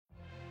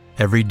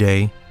Every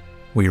day,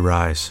 we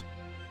rise,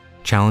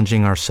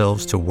 challenging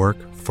ourselves to work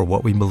for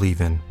what we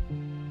believe in.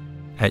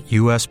 At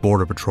U.S.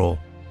 Border Patrol,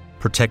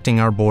 protecting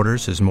our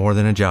borders is more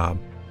than a job.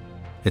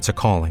 It's a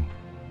calling.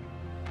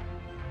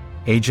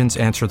 Agents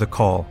answer the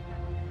call,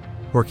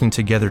 working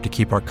together to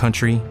keep our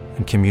country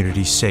and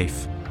communities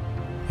safe.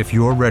 If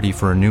you're ready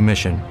for a new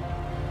mission,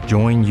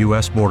 join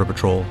U.S. Border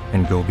Patrol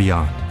and go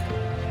beyond.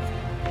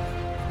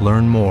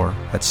 Learn more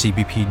at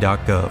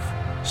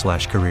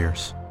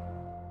cbp.gov/careers.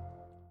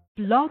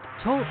 Blog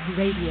Talk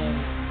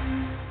Radio.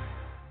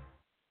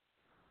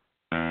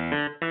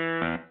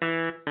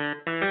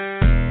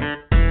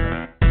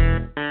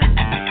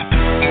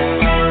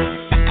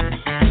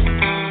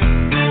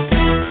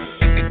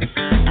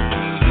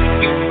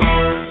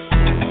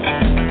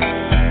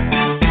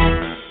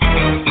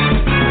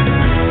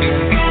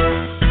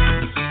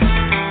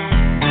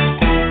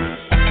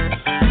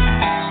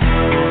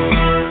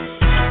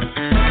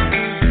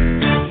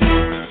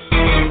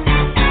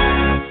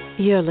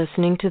 You're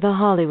listening to the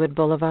Hollywood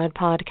Boulevard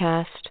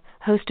podcast,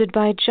 hosted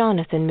by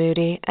Jonathan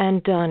Moody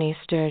and Donnie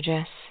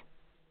Sturgis.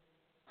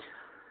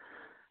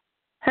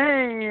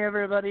 Hey,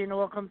 everybody, and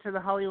welcome to the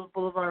Hollywood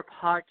Boulevard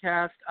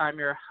podcast. I'm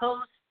your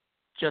host.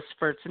 Just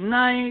for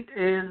tonight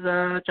is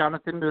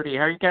Jonathan Moody.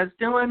 How are you guys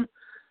doing?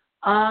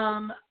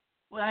 I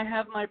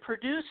have my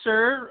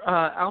producer,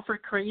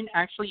 Alfred Crane,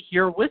 actually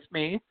here with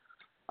me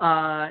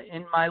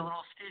in my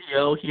little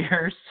studio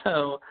here.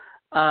 So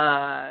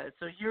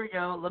here we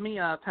go. Let me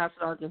pass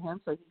it on to him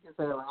so he can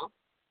say hello. Hello,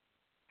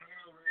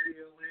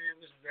 Radio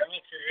Land. This is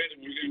Alfred,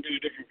 and we're going to do a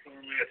different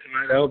format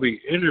tonight. I'll be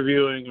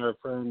interviewing our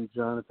friend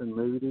Jonathan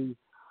Moody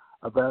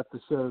about the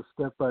show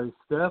Step by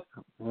Step,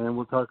 and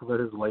we'll talk about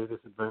his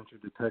latest adventure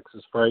to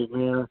Texas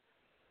Frightmare.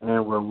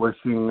 And we're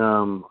wishing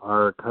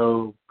our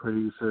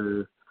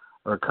co-producer,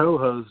 our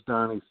co-host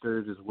Donnie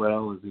Sturgis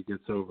well as he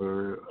gets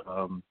over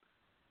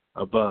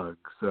a bug.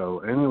 So,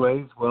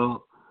 anyways,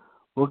 we'll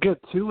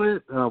get to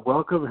it.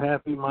 Welcome,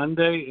 happy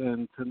Monday,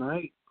 and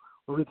tonight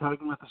we'll be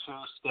talking about the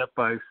show Step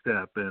by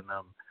Step. And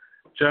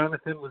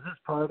Jonathan, was this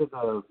part of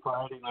the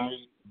Friday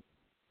night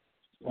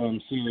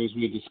series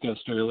we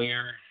discussed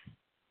earlier?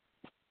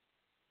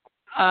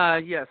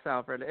 Yes,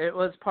 Alfred. It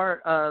was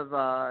part of,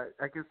 I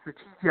guess, the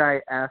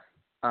TGIF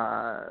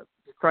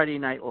Friday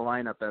night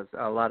lineup, as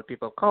a lot of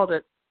people called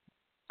it.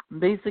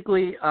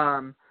 Basically, it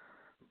was,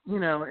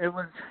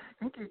 I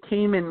think it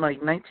came in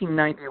like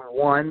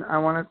 1991, I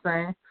want to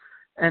say.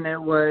 And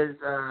it was,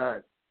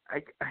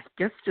 I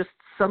guess, just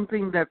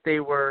something that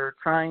they were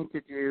trying to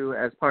do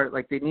as part,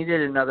 like they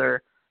needed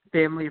another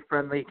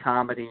family-friendly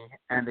comedy,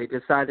 and they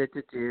decided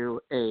to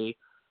do a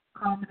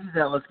comedy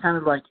that was kind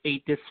of like a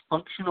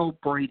dysfunctional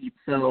Brady.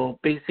 So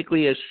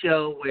basically a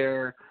show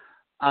where,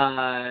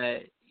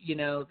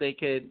 they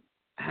could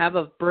have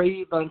a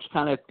Brady Bunch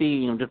kind of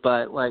themed,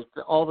 but like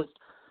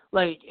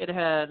it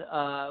had,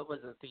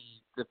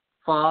 the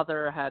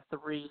father had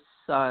three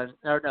sons,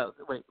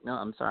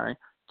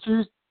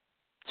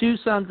 two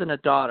sons and a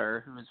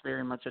daughter who was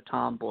very much a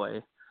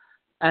tomboy.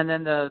 And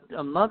then the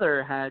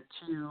mother had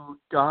two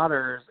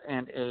daughters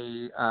and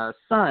a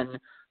son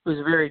who was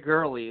very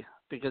girly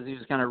because he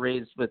was kind of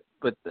raised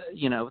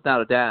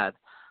without a dad.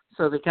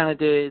 So they kind of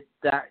did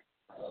that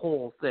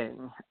whole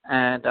thing.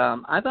 And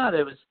I thought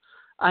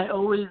I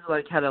always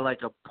had a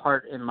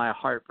part in my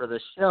heart for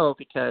this show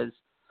because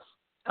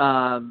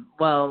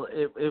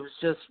it was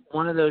just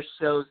one of those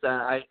shows that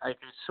I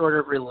could sort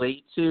of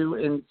relate to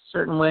in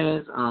certain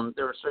ways.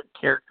 There were certain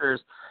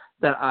characters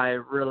that I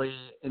really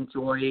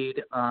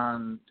enjoyed,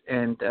 and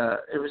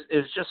it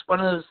was just one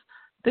of those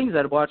things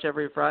I'd watch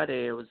every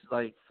Friday. It was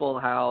like Full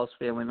House,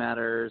 Family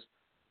Matters,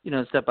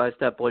 Step by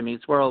Step, Boy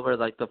Meets World, were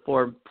like the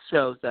four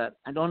shows that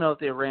I don't know if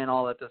they ran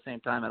all at the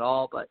same time at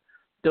all, but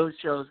those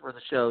shows were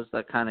the shows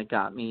that kind of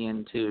got me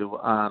into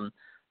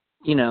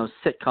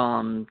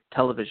sitcom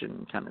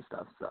television kind of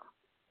stuff. So.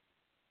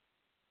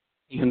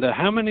 And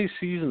how many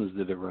seasons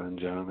did it run,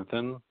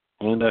 Jonathan?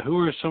 And who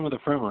were some of the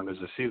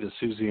frontrunners? I see that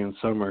Susie Ann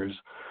Summers,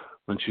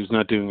 when she was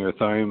not doing her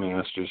Thigh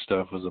Master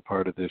stuff, was a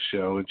part of this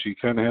show, and she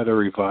kind of had a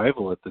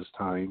revival at this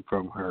time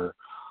from her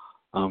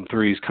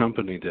Three's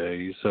Company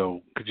days.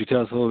 So could you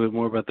tell us a little bit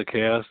more about the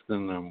cast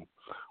and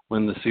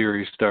when the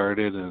series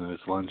started and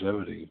its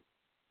longevity?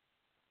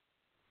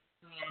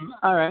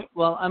 All right.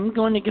 Well, I'm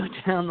going to go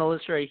down the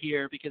list right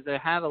here because I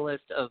have a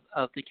list of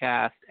the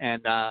cast,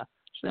 and I'm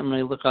going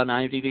to look on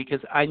IMDb because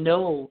I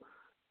know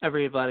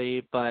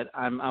everybody, but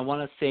I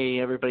want to say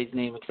everybody's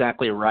name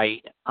exactly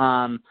right.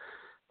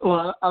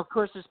 Well, of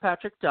course, there's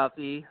Patrick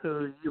Duffy,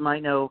 who you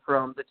might know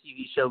from the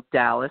TV show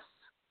Dallas,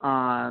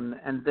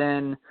 and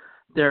then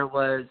there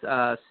was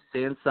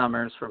Suzanne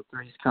Summers from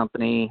Three's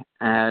Company,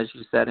 as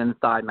you said, in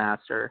Thigh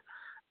Master.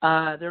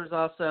 There was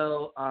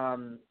also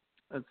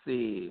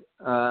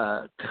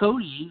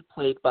Cody,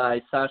 played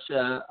by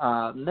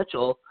Sasha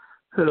Mitchell,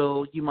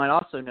 who you might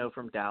also know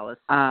from Dallas.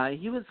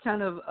 He was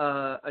kind of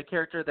a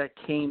character that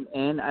came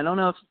in. I don't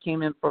know if he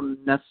came in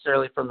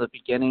necessarily from the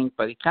beginning,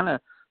 but he kind of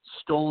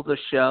stole the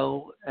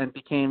show and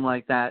became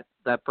like that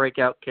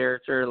breakout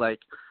character, like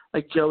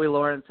like Joey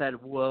Lawrence had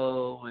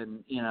 "whoa,"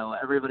 and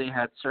everybody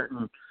had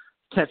certain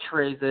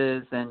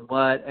catchphrases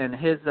and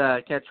his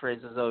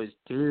catchphrase was always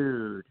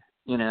 "dude."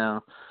 He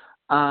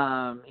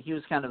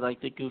was kind of like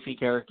the goofy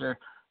character.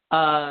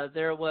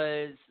 There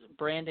was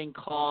Brandon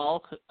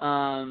Call,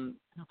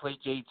 who played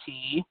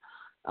JT.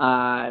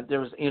 There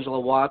was Angela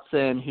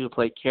Watson, who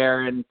played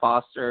Karen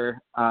Foster.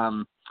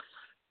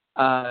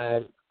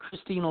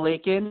 Christine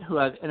Lakin, who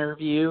I've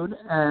interviewed,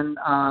 and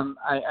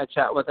I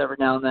chat with every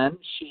now and then.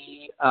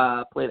 She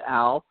played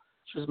Al.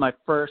 She was my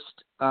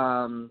first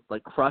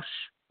crush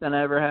that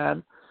I ever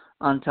had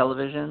on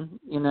television.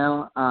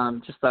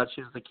 Just thought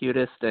she was the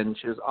cutest, and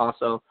she was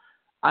also.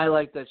 I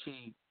like that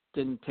she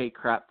didn't take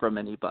crap from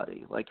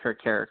anybody. Like her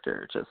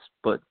character,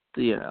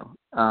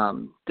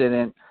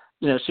 didn't.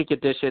 She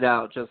could dish it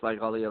out just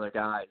like all the other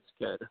guys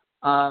could.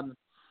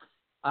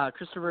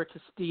 Christopher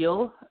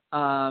Castile,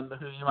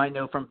 who you might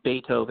know from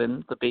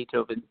Beethoven,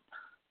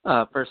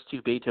 first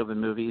two Beethoven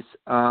movies.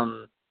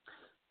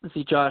 Let's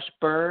see, Josh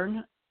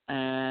Byrne,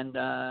 and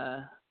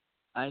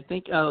I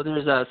think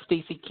there's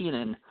Stacy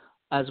Keenan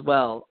as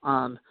well,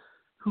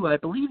 who I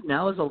believe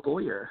now is a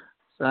lawyer.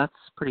 So that's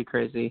pretty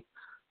crazy.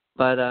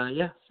 But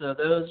so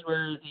those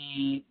were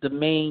the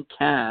main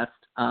cast.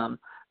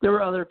 There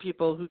were other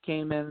people who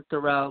came in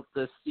throughout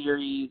the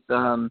series.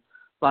 A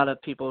lot of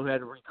people who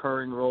had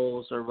recurring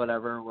roles or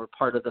whatever were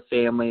part of the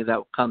family that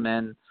would come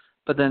in,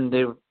 but then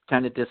they would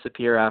kind of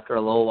disappear after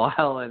a little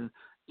while, and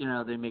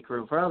they make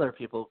room for other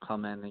people to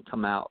come in and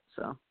come out.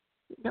 So,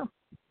 yeah.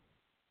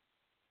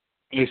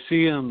 I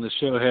see the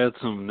show had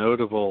some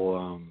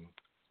notable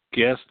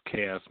guest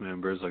cast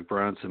members like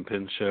Bronson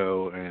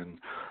Pinchot and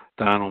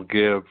Donald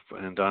Gibb,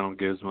 and Donald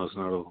Gibb's most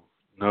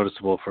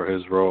noticeable for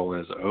his role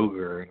as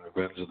Ogre in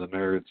Revenge of the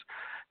Nerds.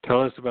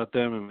 Tell us about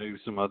them and maybe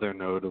some other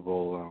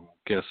notable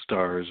guest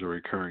stars or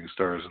recurring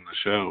stars in the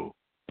show.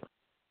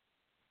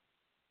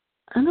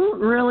 I don't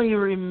really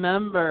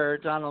remember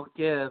Donald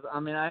Gibb. I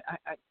mean, I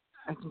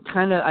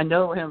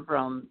know him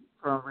from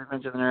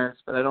Revenge of the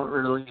Nerds, but I don't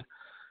really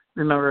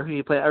remember who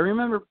he played. I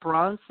remember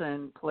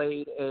Bronson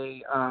played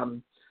he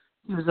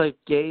was a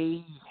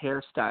gay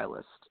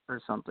hairstylist or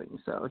something.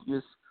 So that was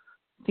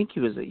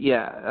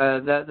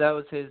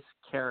his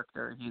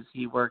character.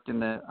 He worked in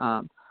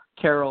the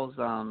Carol's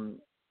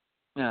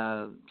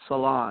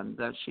salon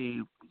that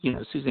she,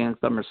 Suzanne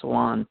Summer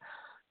salon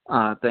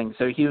thing.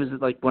 So he was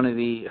like one of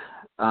the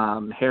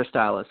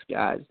hairstylist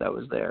guys that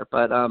was there.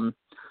 But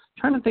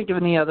trying to think of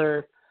any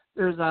other.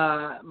 There's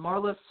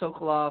Marla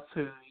Sokoloff,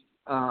 who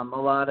a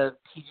lot of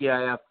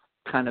TGIF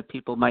kind of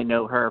people might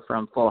know her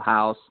from Full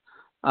House.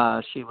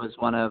 She was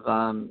one of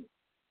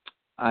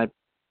I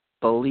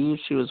believe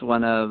she was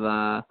one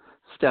of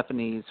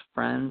Stephanie's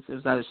friends. It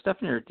was either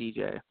Stephanie or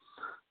DJ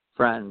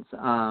friends.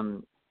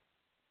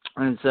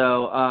 And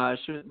so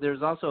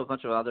there's also a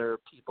bunch of other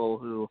people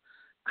who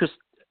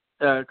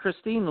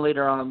Christine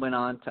later on went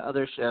on to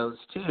other shows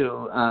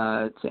too,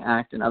 to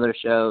act in other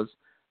shows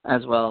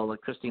as well,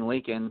 like Christine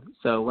Lakin.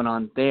 So went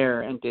on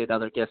there and did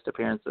other guest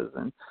appearances.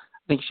 And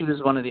I think she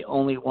was one of the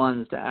only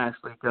ones to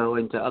actually go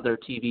into other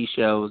TV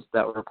shows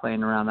that were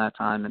playing around that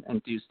time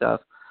and do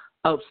stuff.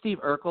 Oh, Steve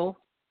Urkel.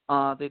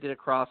 They did a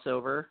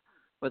crossover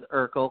with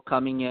Urkel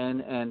coming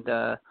in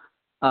and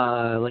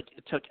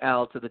it took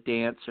Al to the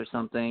dance or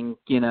something,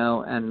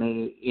 and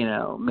they,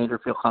 made her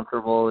feel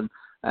comfortable. And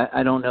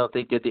I don't know if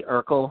they did the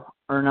Urkel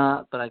or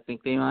not, but I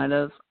think they might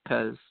have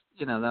because,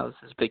 that was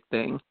his big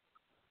thing.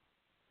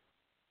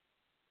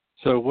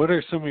 So what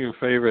are some of your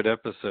favorite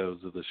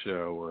episodes of the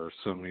show or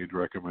some you'd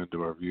recommend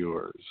to our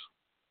viewers?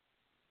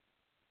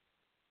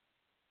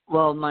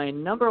 Well, my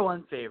number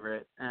one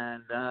favorite,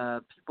 and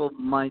people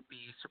might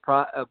be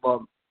surprised,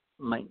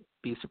 might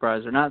be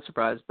surprised or not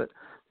surprised, but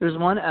there's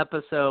one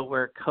episode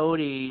where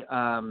Cody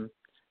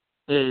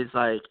is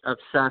like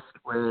obsessed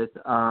with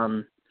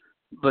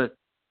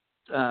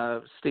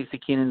Stacey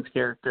Keenan's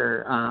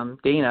character,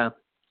 Dana,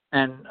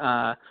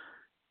 and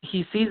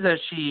he sees that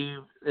she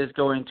is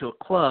going to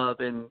a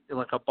club and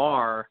like a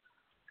bar,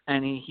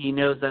 and he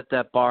knows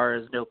that bar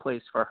is no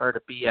place for her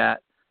to be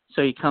at,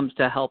 so he comes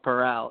to help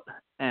her out,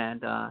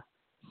 and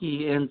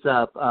he ends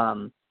up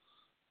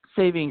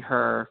saving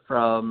her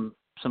from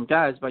some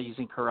guys by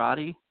using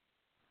karate.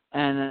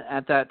 And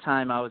at that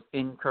time, I was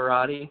in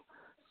karate,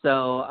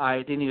 so I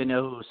didn't even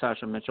know who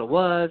Sasha Mitchell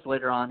was.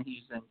 Later on,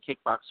 he's in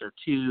Kickboxer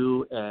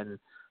 2 and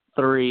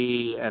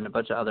 3 and a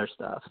bunch of other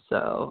stuff.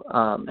 So,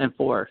 and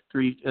 4,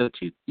 3, 2,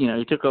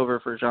 he took over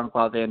for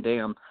Jean-Claude Van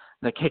Damme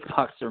in the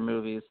Kickboxer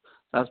movies.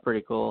 So that's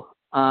pretty cool.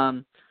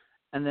 And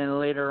then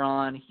later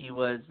on, he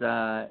was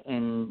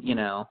in,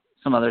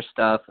 some other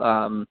stuff.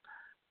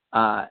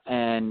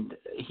 And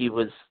he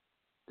was,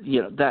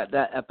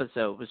 that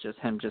episode was just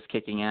him just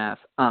kicking ass.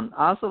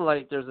 Also,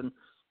 like, there's an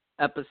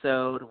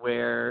episode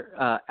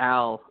where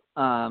Al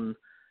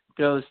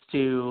goes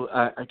to,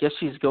 I guess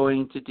she's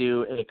going to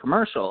do a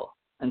commercial,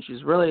 and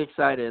she's really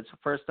excited. It's her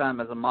first time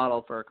as a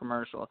model for a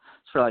commercial.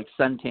 It's for, like,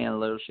 suntan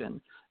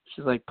lotion.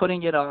 She's, like,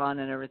 putting it on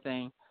and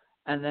everything,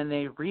 and then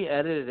they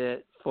re-edited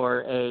it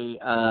for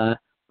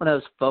one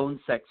of those phone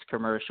sex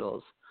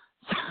commercials.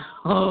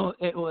 So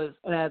it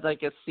had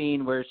like a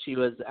scene where she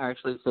was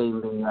actually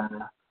saying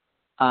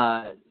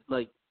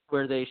like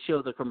where they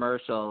show the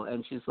commercial,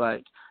 and she's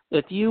like,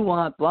 if you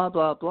want blah,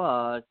 blah,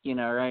 blah,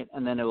 right?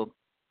 And then it will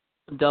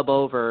dub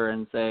over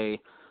and say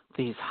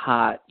these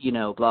hot,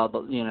 blah,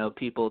 blah,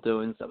 people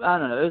doing stuff. I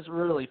don't know. It was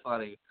really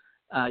funny.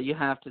 You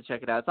have to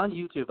check it out. It's on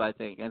YouTube, I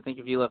think. I think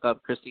if you look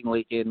up Christine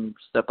Leakin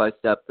Step by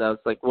Step, that was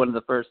like one of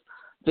the first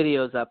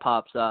videos that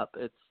pops up.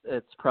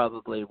 It's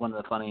probably one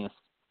of the funniest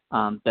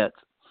bits.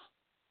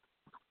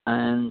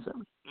 And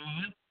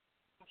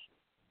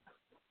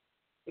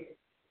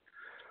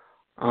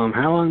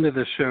how long did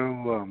the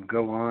show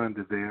go on?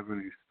 Did they have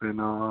any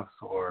spin-offs,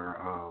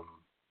 or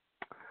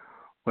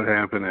what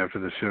happened after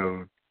the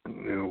show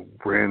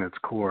ran its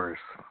course?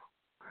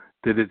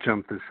 Did it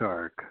jump the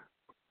shark?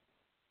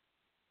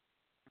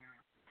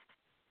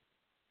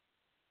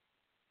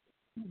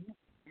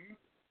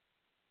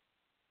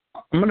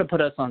 I'm going to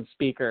put us on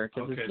speaker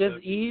because Okay, it's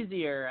just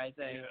easier, I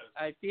think. Yeah.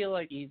 I feel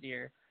like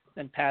easier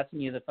than passing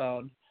you the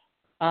phone.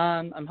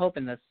 I'm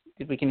hoping if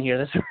we can hear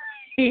this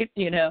right,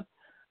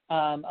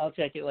 I'll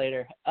check it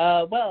later.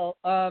 I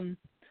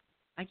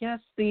guess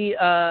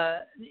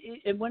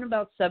it went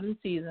about 7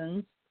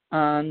 seasons,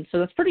 so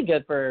that's pretty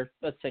good for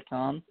a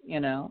sitcom,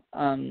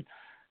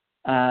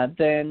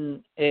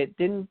 Then it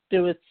didn't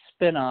do its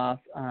spinoff.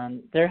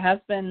 There has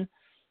been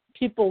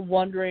people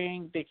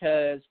wondering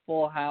because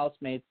Full House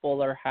made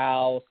Fuller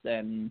House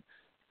and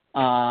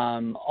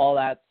all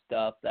that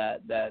stuff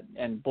that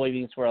and Boy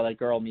Meets World, like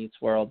Girl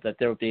Meets World, that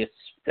there would be a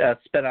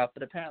spinoff.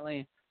 But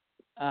apparently,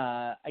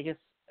 I guess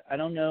I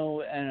don't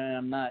know,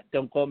 and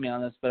don't quote me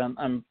on this, but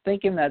I'm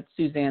thinking that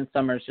Suzanne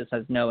Summers just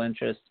has no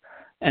interest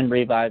in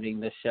reviving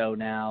the show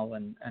now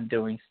and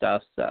doing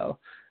stuff. So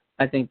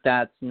I think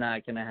that's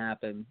not going to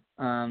happen.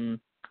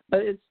 But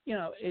it's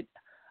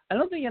I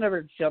don't think it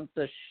ever jumped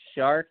the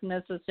shark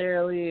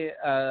necessarily.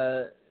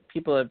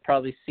 People have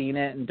probably seen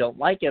it and don't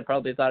like it.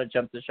 Probably thought it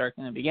jumped the shark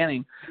in the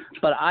beginning,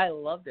 but I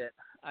loved it.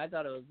 I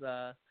thought it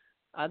was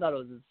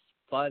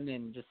fun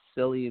and just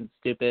silly and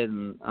stupid.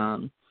 And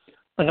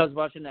like I was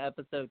watching the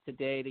episode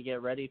today to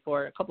get ready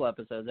for it. A couple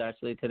episodes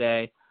actually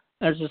today.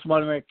 There's just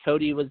one where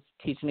Cody was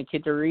teaching a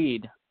kid to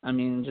read. I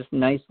mean, just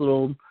nice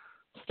little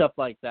stuff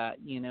like that,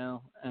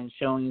 and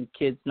showing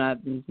kids not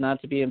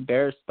to be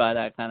embarrassed by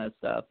that kind of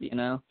stuff,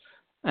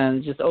 And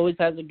it just always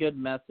has a good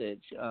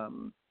message.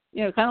 Kind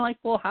of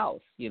like Full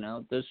House,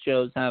 those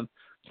shows have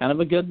kind of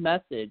a good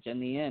message in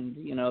the end,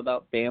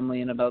 about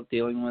family and about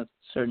dealing with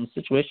certain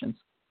situations.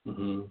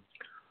 Mm-hmm.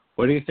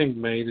 What do you think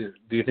made it?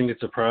 Do you think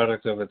it's a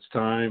product of its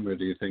time, or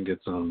do you think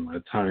it's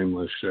a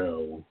timeless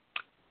show?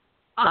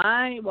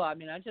 I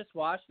just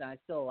watched it. I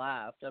still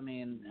laughed.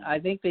 I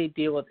think they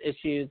deal with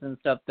issues and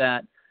stuff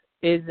that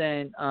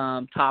isn't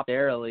top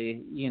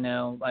airily,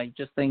 like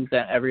just things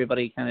that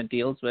everybody kind of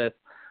deals with.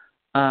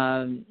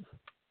 Like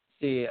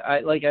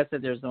I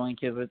said, there's the one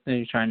kid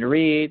who's trying to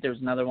read.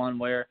 There's another one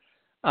where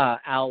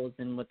Al was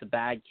in with the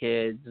bad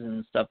kids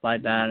and stuff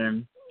like that,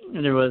 and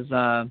there was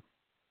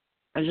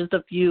just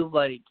a few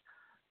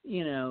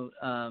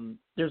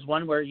there's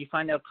one where you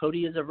find out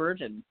Cody is a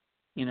virgin,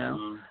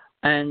 Mm-hmm.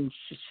 and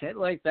shit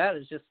like that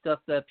is just stuff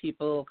that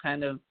people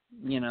kind of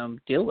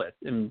deal with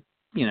and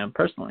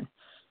personally.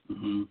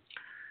 Mm-hmm.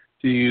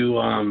 Do you,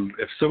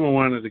 if someone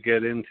wanted to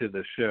get into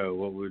the show,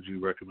 what would you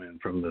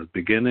recommend from the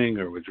beginning,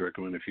 or would you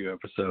recommend a few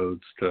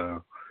episodes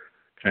to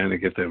kind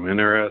of get them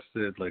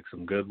interested, like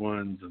some good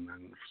ones, and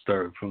then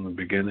start from the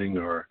beginning,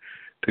 or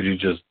could you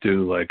just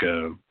do like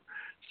a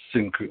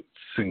syndicated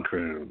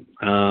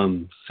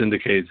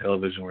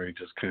television where you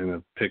just kind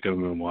of pick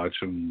them and watch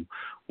them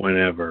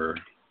whenever?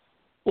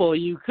 Well,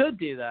 you could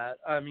do that.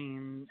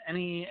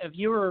 If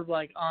you were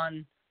like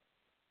on.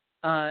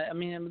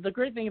 The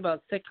great thing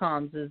about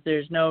sitcoms is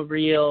there's no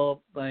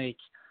real,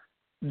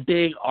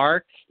 big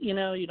arc, you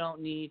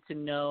don't need to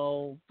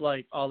know,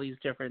 all these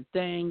different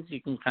things.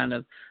 You can kind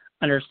of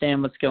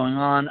understand what's going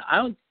on.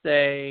 I would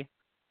say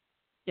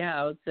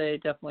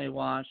definitely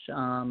watch,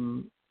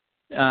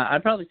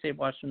 I'd probably say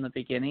watch from the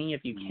beginning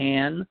if you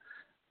can.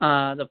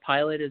 The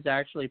pilot is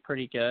actually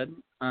pretty good.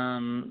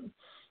 Kind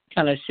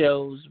of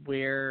shows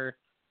where,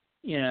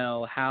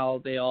 how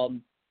they all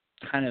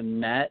kind of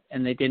met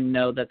and they didn't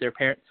know that their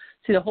parents.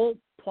 See, the whole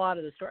plot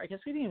of the story, I guess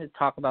we didn't even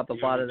talk about the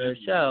plot of the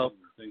show.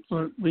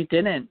 We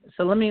didn't.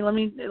 So let me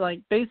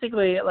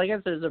basically, like I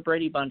said, it's a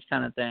Brady Bunch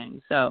kind of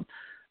thing. So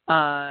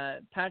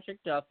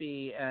Patrick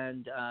Duffy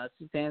and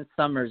Suzanne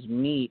Summers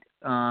meet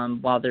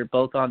while they're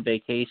both on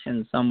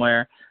vacation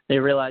somewhere. They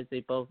realize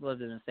they both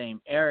live in the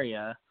same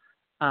area,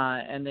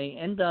 and they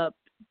end up,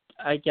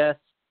 I guess,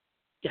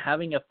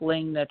 having a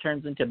fling that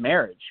turns into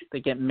marriage. They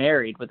get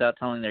married without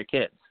telling their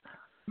kids.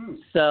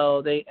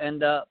 So they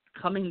end up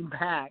coming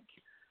back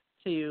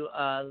to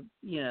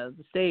the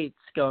States,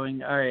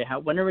 going, all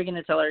right, when are we going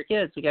to tell our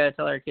kids? We got to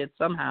tell our kids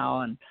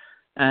somehow,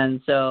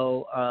 and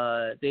so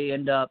they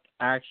end up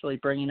actually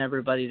bringing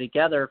everybody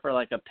together for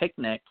like a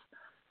picnic,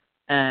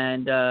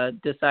 and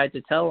decide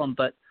to tell them,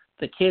 but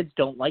the kids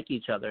don't like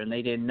each other, and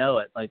they didn't know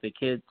it. Like the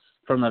kids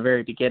from the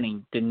very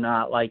beginning did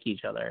not like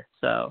each other.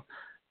 So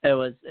it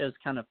was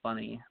kind of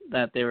funny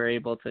that they were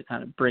able to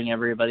kind of bring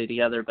everybody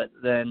together, but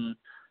then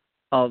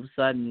all of a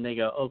sudden they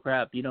go, oh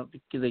crap, you don't,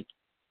 like,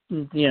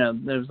 you know,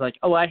 there's like,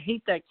 oh, I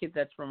hate that kid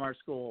that's from our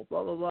school,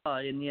 blah blah blah,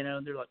 and you know,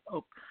 they're like,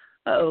 oh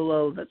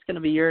well, that's gonna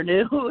be your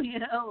new, you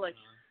know, like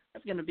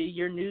that's gonna be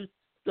your new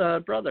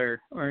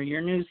brother or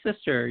your new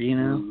sister, you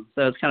know.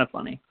 So it's kind of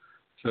funny.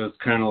 So it's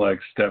kind of like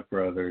Step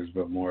Brothers,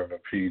 but more of a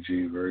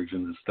PG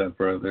version of Step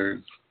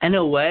Brothers. In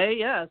a way,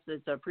 yes,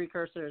 it's a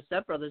precursor of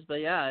Step Brothers, but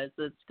yeah,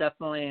 it's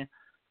definitely,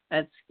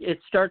 it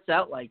starts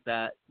out like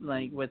that,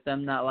 like with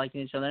them not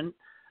liking each other. And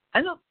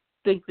I don't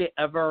think they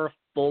ever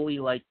fully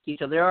like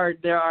each other.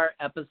 There are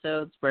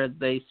episodes where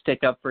they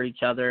stick up for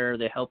each other,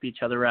 they help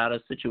each other out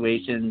of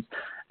situations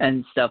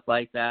and stuff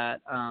like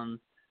that.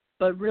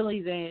 But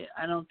really,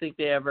 I don't think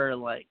they ever,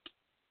 like,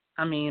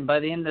 I mean, by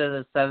the end of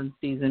the 7th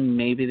season,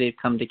 maybe they've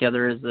come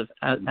together as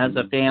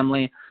a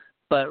family,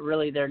 but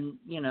really they're,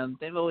 you know,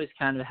 they've always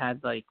kind of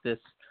had like this,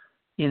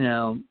 you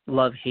know,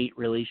 love-hate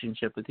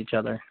relationship with each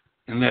other.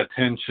 And that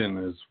tension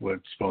is what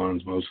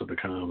spawns most of the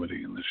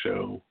comedy in the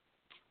show.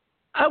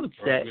 I would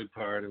say. Or a good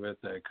part of it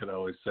that could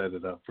always set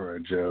it up for a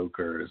joke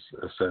or a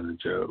set of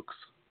jokes.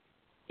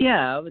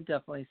 Yeah, I would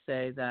definitely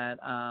say that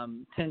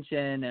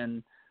tension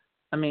and,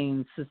 I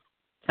mean,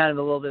 kind of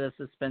a little bit of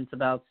suspense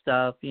about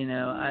stuff, you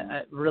know,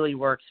 it really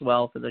works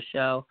well for the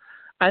show.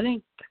 I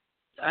think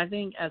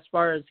as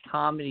far as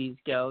comedies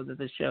go, that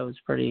the show is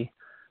pretty.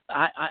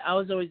 I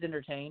was always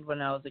entertained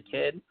when I was a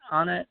kid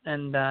on it,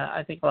 and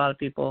I think a lot of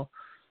people.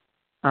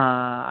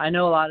 I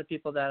know a lot of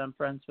people that I'm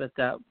friends with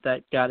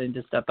that got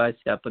into Step by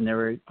Step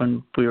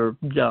when we were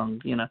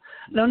young. You know,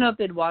 I don't know if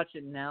they'd watch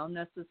it now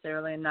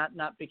necessarily, and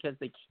not because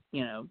they,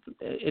 you know,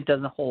 it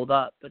doesn't hold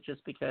up, but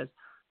just because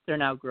they're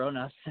now grown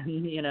ups,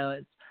 and you know,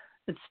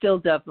 it's still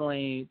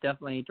definitely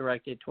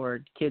directed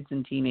toward kids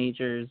and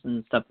teenagers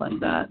and stuff like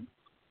that.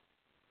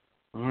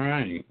 All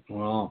right.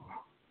 Well,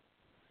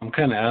 I'm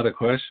kind of out of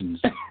questions.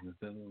 I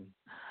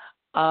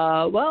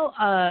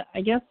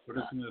guess. What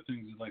are some of the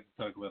things you'd like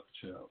to talk about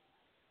the show?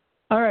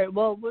 All right.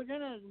 Well,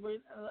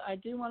 I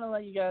do want to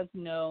let you guys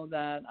know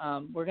that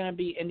we're gonna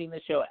be ending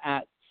the show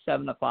at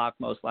 7:00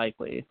 most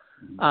likely.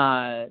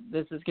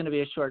 This is gonna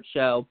be a short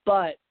show,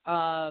 but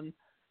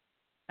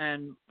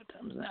and what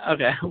time is that?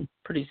 Okay,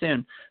 pretty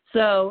soon.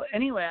 So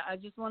anyway, I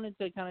just wanted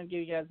to kind of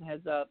give you guys a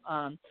heads up.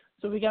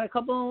 So we got a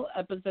couple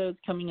episodes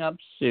coming up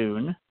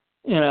soon.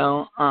 You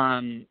know,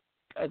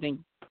 I think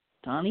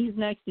Donnie's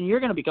next, and you're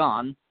gonna be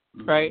gone,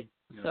 right?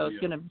 Yeah, so it's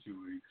gonna.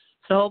 2 weeks.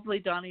 So hopefully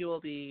Donnie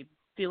will be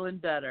feeling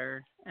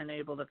better and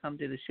able to come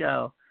to the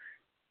show.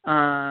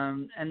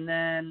 And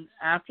then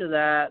after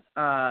that,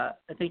 I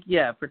think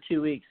for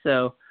 2 weeks.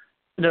 So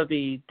it'll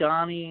be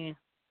Donnie.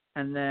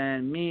 And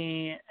then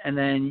me, and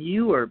then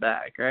you are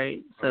back,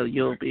 right? So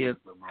you'll be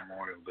at the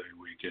Memorial Day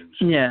weekend.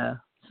 Yeah.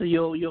 So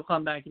you'll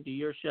come back and do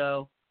your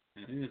show.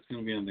 I think it's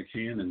going to be on the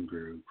Cannon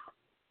group.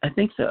 I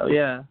think so.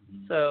 Yeah.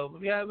 Mm-hmm. So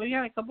we got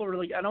a couple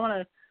really. I don't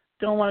want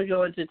to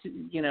go into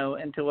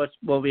into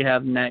what we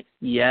have next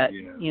yet.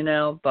 Yeah. You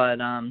know,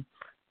 but I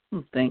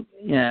think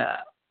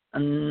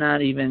I'm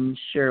not even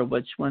sure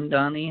which one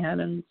Donnie had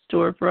in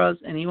store for us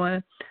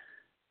anyway.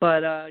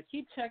 But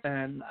keep checking,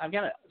 and I've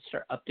got to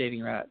start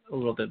updating that a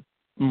little bit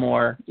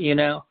more. You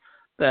know,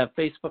 the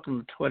Facebook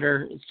and the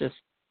Twitter is just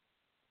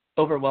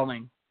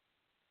overwhelming.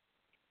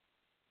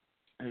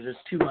 There's just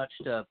too much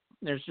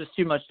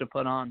to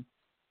put on.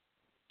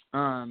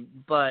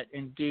 But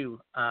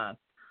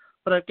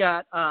I've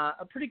got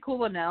a pretty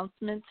cool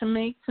announcement to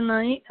make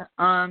tonight.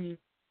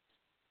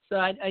 So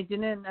I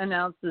didn't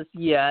announce this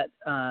yet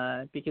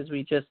because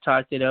we just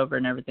talked it over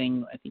and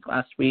everything, I think,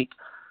 last week.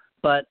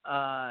 But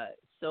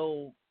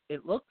so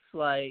it looks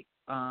like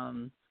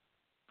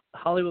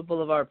Hollywood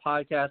Boulevard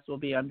Podcast will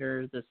be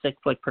under the Sick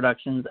Flick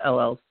Productions,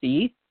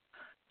 LLC.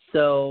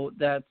 So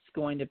that's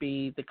going to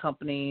be the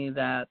company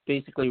that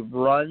basically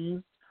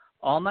runs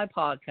all my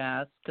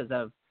podcasts, because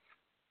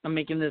I'm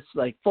making this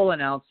like full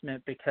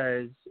announcement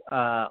because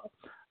All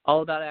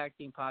About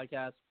Acting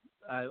podcast,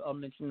 I'll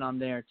mention it on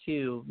there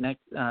too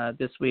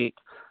this week.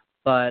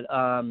 But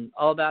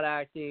All About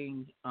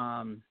Acting,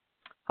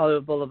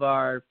 Hollywood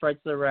Boulevard, Frights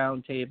of the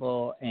Round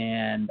Table,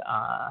 and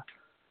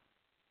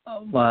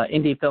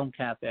Indie Film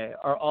Cafe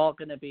are all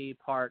going to be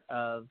part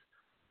of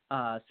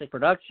Sick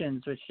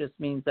Productions, which just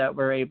means that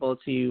we're able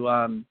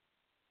to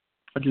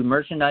do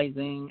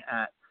merchandising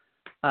at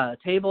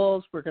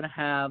tables. We're going to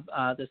have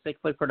the Sick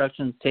Flick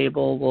Productions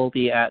table will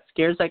be at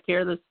Scares That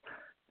Care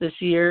this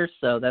year,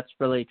 so that's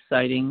really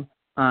exciting.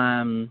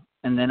 And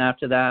then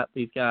after that,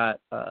 we've got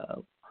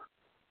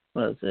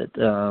what is it?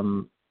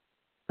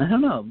 I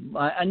don't know.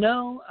 I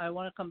know I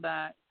want to come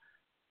back.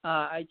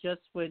 I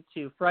just went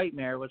to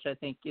Frightmare, which I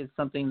think is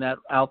something that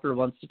Alfred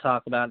wants to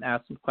talk about and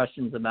ask some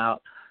questions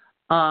about.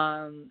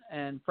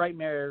 And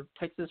Frightmare,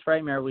 Texas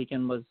Frightmare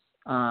weekend was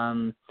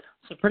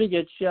a pretty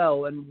good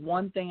show. And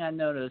one thing I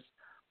noticed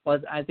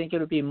was I think it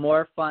would be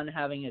more fun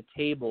having a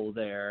table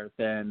there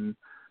than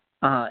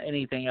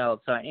anything else.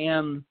 So I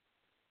am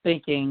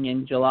thinking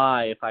in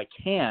July if I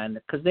can,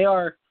 because they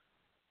are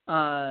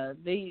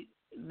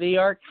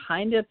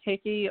kind of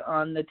picky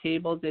on the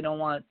tables. They don't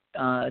want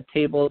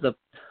tables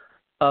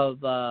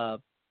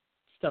of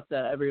stuff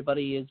that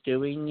everybody is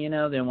doing.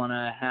 They want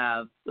to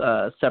have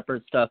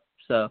separate stuff.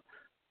 So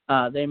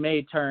they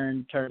may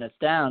turn us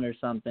down or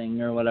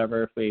something or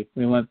whatever if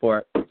we went for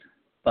it.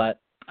 But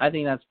I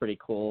think that's pretty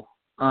cool.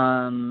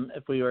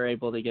 If we were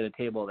able to get a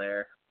table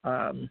there.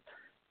 And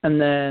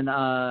then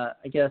I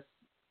guess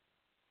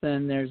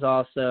then there's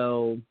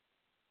also,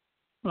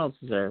 what else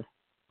is there?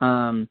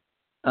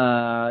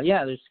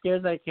 There's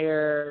Scares I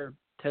Care,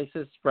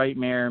 Texas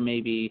Frightmare,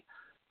 maybe.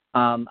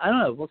 I don't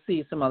know. We'll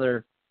see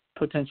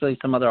potentially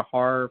some other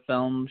horror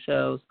film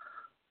shows.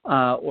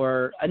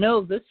 Or I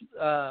know this,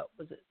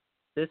 was it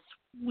this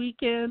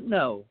weekend?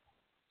 No.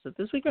 Is it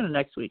this weekend or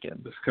next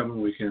weekend? This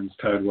coming weekend's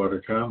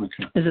Tidewater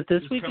Comic-Con. Is it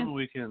this weekend? This coming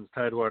weekend's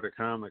Tidewater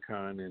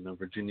Comic-Con in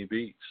Virginia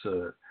Beach.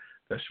 So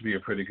that should be a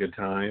pretty good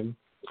time.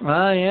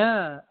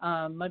 Yeah.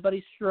 My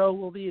buddy Stro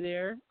will be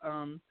there.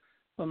 I'm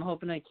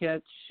hoping to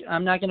catch.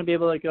 I'm not going to be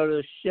able to go to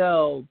the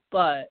show,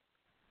 but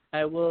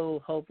I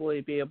will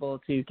hopefully be able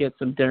to get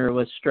some dinner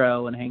with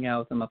Stro and hang out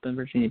with him up in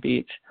Virginia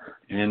Beach.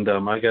 And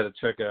I got to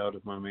check out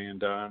if my man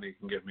Donnie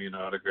can get me an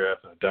autograph.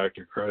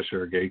 Dr.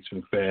 Crusher, Gates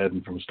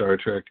McFadden from Star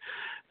Trek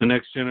The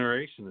Next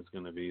Generation is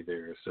going to be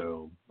there,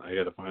 so I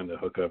got to find a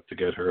hookup to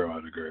get her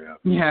autograph.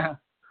 Yeah.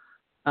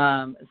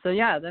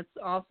 That's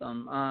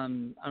awesome.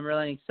 I'm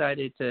really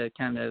excited to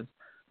kind of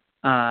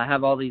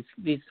have all these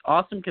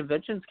awesome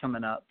conventions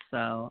coming up.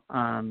 So,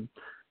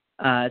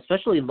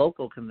 especially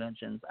local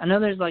conventions. I know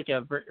there's like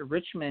a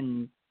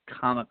Richmond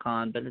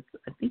Comic-Con, but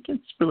I think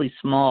it's really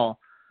small.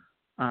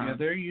 Yeah,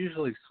 they're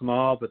usually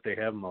small, but they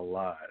have them a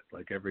lot.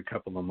 Like every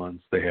couple of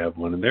months they have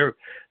one, and they're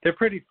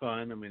pretty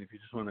fun. I mean, if you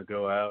just want to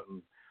go out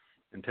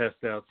and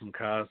test out some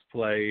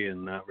cosplay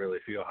and not really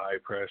feel high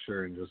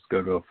pressure and just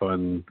go to a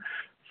fun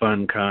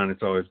con,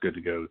 it's always good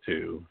to go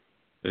to.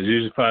 There's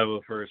usually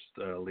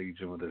 501st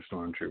Legion with their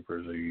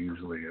stormtroopers are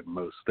usually at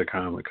most of the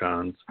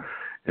Comic-Cons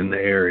in the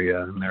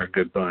area, and they're a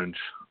good bunch.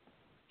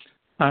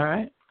 All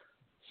right.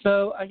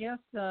 So I guess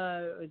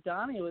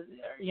Donnie was,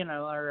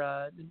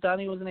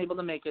 Donnie wasn't able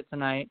to make it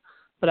tonight,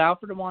 but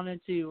Alfred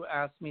wanted to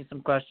ask me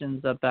some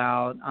questions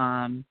about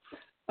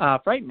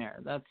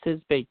Frightmare. That's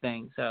his big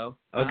thing. So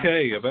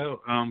okay,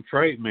 about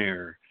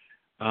Frightmare.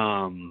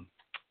 What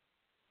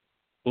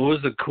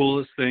was the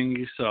coolest thing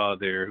you saw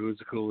there? Who was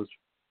the coolest?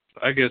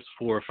 I guess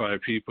 4 or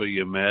 5 people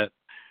you met,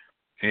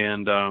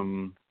 and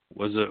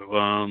was it?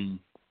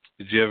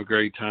 Did you have a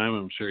great time?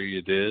 I'm sure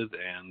you did.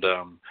 And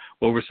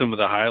what were some of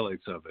the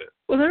highlights of it?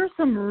 Well, there were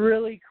some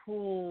really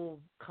cool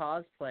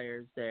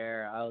cosplayers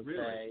there, I would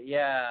say.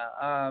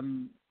 Yeah.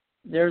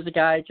 There was a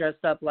guy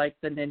dressed up like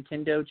the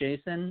Nintendo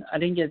Jason. I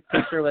didn't get a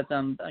picture with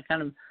him. I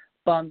kind of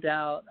bummed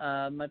out.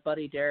 My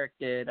buddy Derek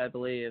did, I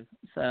believe.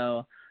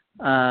 So,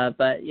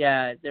 but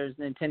yeah, there's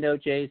Nintendo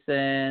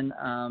Jason.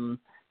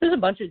 There's a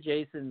bunch of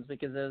Jasons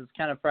because it was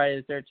kind of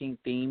Friday the 13th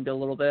themed a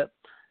little bit.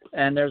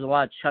 And there's a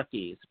lot of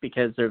Chuckies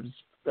because there's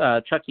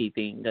Chucky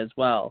themed as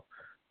well.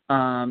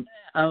 I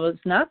was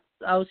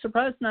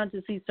surprised not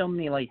to see so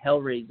many like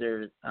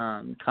Hellraiser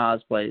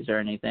cosplays or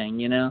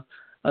anything,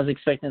 I was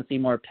expecting to see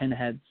more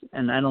Pinheads,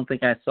 and I don't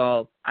think I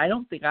saw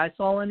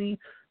any,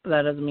 but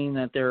that doesn't mean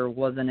that there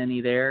wasn't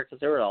any there because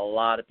there were a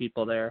lot of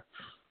people there.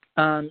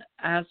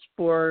 As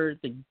for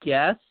the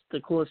guests, the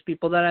coolest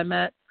people that I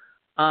met,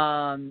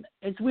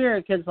 it's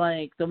weird because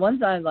like the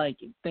ones I like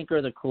think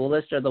are the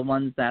coolest are the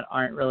ones that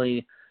aren't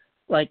really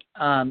like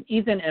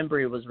Ethan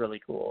Embry was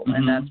really cool,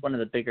 and that's one of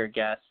the bigger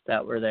guests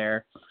that were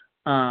there.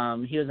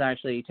 He was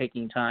actually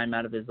taking time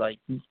out of his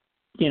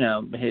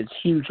his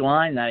huge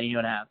line that he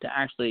would have to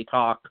actually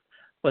talk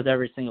with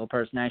every single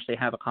person, actually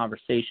have a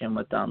conversation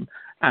with them,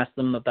 ask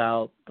them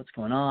about what's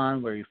going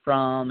on, where you're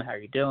from, how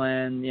you're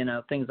doing,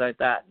 things like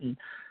that. And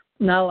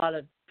not a lot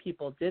of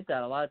people did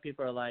that. A lot of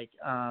people are like,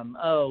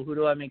 who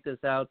do I make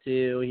this out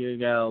to? Here you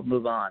go,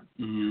 move on.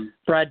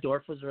 Brad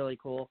Dorff was really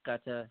cool.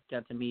 Got to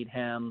meet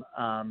him.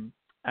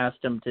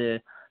 Asked him to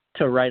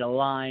write a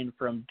line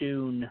from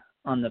Dune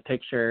on the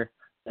picture.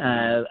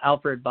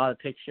 Alfred bought a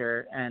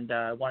picture and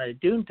wanted a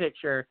Dune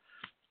picture,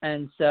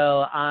 and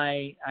so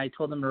I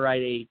told him to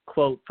write a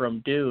quote from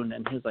Dune,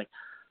 and he was like,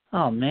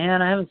 "Oh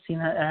man, I haven't seen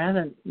that. I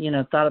haven't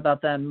thought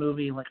about that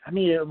movie. Like I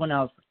made it when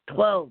I was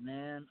 12,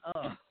 man.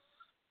 Oh."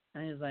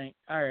 And he was like,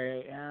 "All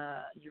right,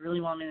 you really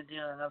want me to do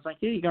it?" And I was like,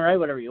 "Yeah, you can write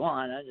whatever you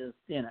want. I just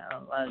sit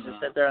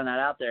throwing that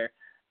out there."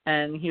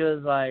 And he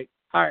was like,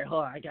 "All right,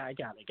 hold on, I got it."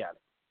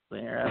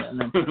 And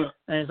then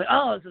and he's like,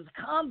 "Oh, this is a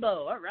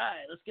combo. All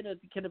right, let's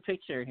get a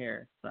picture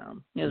here." So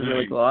he was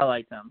really cool. I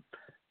liked him.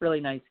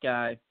 Really nice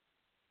guy.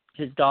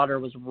 His daughter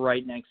was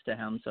right next to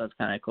him, so it's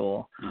kind of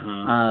cool.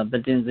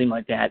 But didn't seem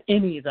like they had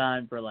any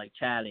time for like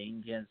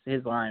chatting because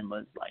his line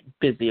was like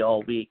busy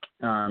all week,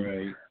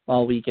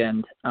 all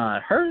weekend.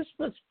 Hers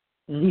was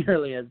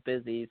nearly as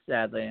busy,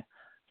 sadly,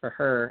 for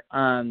her.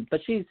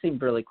 But she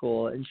seemed really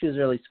cool, and she was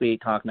really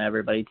sweet, talking to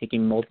everybody,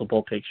 taking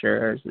multiple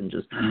pictures, and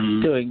just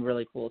doing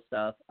really cool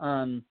stuff.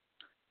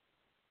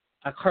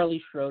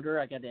 Carly Schroeder,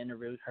 I got to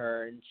interview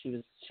her, and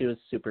she was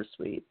super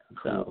sweet.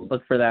 So Cool.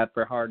 look for that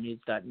for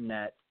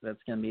hardnews.net.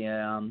 That's going to be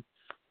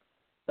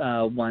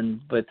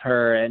one with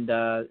her, and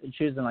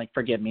she was in like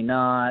Forget Me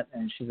Not,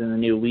 and she's in the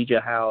new Ouija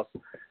house.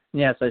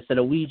 Yes, I said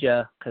a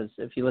Ouija because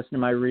if you listen to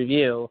my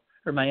review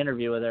or my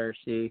interview with her,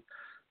 she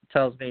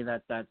tells me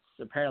that that's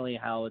apparently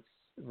how it's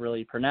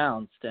really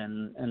pronounced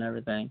and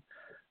everything.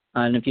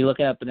 And if you look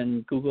it up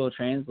in Google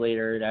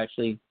Translator,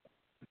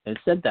 it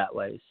said that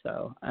way.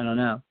 So I don't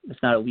know.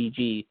 It's not a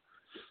Ouija, even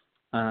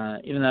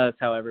though that's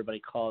how everybody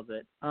calls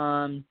it.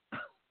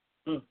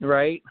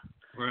 Right?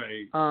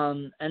 Right.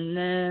 And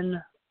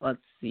then let's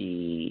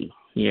see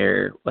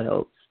here. What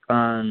else?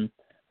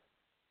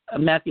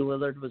 Matthew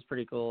Lillard was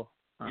pretty cool.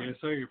 I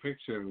saw your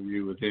picture of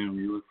you with him.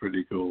 You look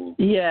pretty cool.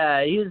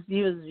 Yeah, he was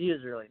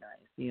really nice.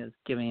 He was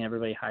giving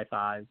everybody high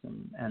fives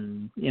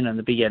and in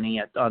the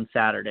beginning on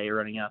Saturday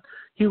running up.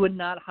 He would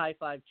not high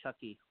five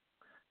Chucky.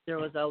 There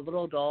was a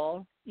little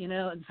doll,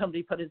 and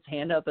somebody put his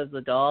hand up as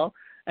the doll,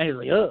 and he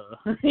was like, "Oh,"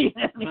 and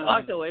he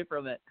walked away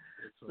from it.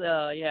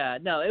 So yeah,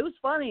 no, it was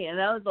funny,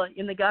 and I was like,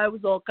 and the guy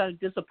was all kind of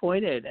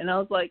disappointed, and I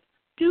was like,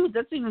 dude,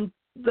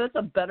 that's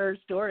a better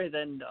story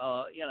than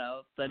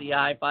that he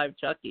high five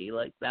Chucky.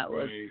 Like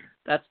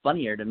that's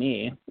funnier to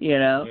me,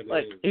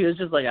 Like he was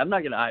just like, I'm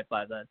not gonna high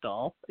five that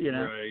doll,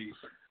 Right.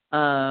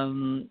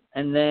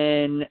 And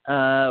then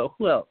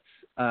who else?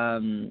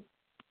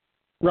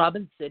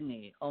 Robin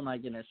Sidney, oh my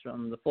goodness,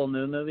 from the Full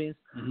Moon movies.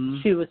 Mm-hmm.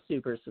 She was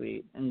super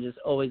sweet and just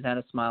always had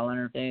a smile on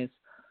her face.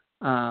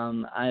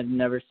 I've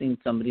never seen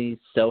somebody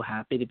so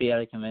happy to be at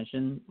a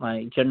convention.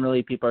 Like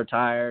generally people are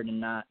tired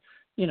and not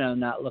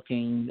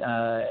looking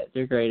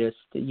their greatest,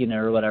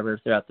 or whatever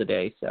throughout the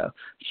day. So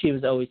she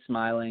was always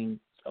smiling,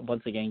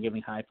 once again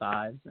giving high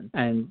fives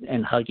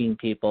and hugging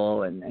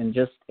people and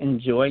just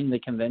enjoying the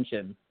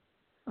convention.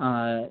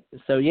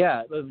 So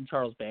yeah,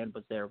 Charles Band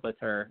was there with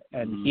her,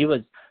 and he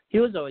was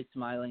always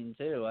smiling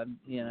too.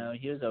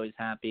 He was always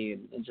happy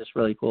and just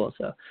really cool.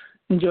 So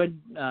enjoyed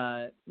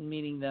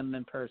meeting them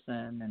in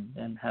person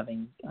and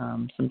having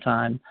some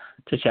time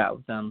to chat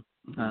with them.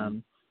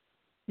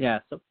 Yeah,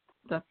 so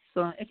that's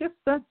I guess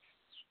that's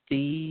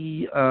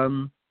the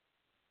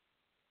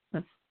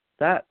that's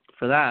that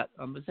for that.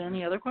 Was there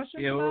any other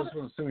questions? Yeah, what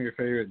was some of your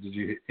favorite? Did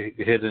you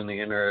hit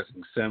any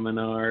interesting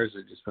seminars,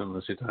 or just spend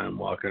most of your time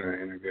walking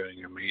or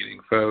interviewing or meeting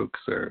folks,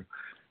 or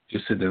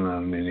just sitting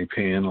on any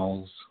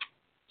panels?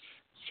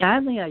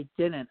 Sadly, I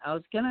didn't. I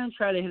was gonna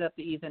try to hit up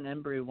the Ethan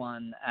Embry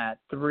one at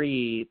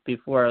 3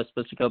 before I was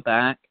supposed to go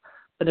back,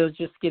 but it was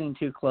just getting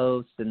too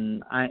close,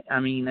 and I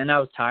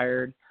was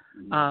tired.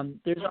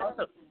 There's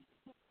also,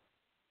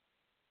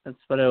 that's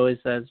what it always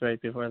says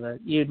right before that.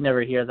 You'd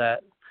never hear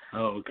that.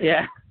 Oh, okay.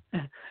 Yeah.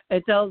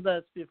 It tells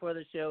us before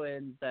the show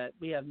ends that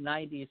we have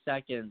 90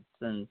 seconds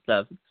and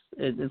stuff.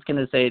 It's going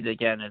to say it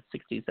again at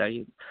 60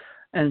 seconds.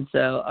 And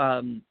so,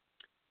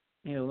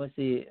 let's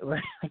see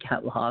where I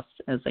got lost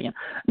in a second.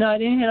 No, I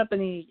didn't hit up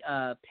any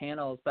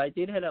panels, but I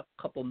did hit up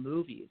a couple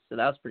movies. So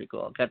that was pretty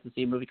cool. I got to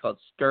see a movie called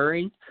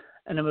Stirring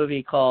and a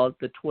movie called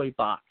The Toy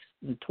Box.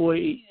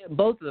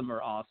 Both of them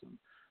are awesome.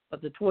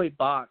 But the Toy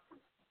Box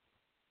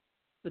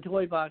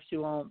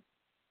you won't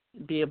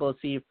be able to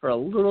see for a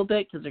little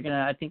bit because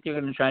I think they're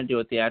gonna try and do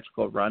a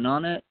theatrical run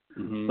on it,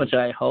 which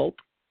I hope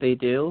they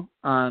do.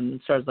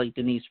 It stars like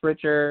Denise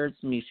Richards,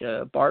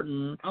 Misha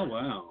Barton. Oh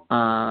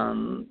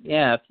wow.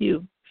 Yeah, a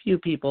few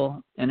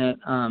people in it.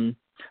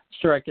 It's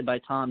directed by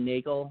Tom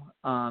Nagel,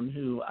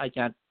 who I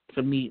got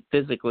to meet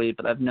physically,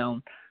 but I've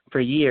known for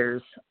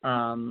years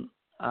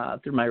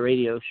through my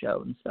radio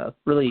show and stuff.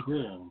 Really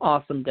cool.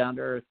 Awesome, down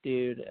to earth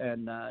dude,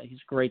 and he's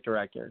a great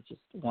director.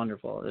 Just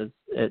wonderful.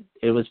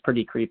 It was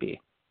pretty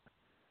creepy.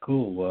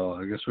 Cool. Well,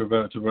 I guess we're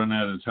about to run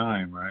out of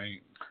time,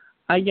 right?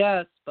 I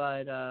guess,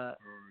 but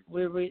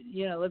we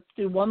let's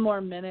do one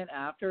more minute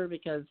after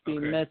because we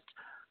missed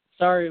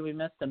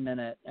a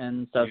minute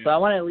and stuff. Yeah. So I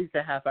want at least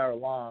a half hour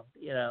long.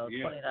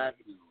 29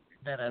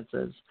 minutes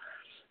is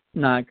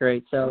not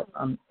great. So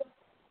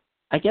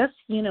I guess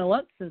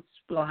what, since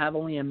we'll have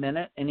only a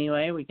minute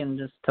anyway, we can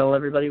just tell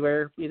everybody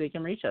where they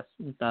can reach us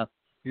and stuff.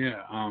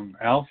 Yeah,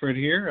 Alfred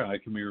here. I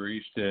can be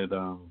reached at,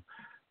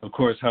 of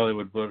course,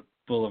 Hollywood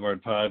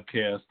Boulevard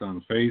Podcast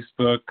on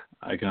Facebook.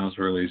 I can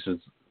also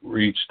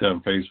reached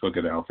on Facebook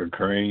at Alfred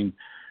Crane,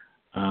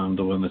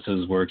 the one that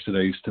says works at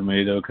Ace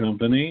Tomato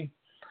Company.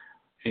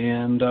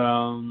 And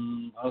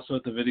also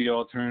at the Video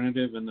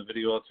Alternative and the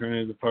Video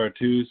Alternative Part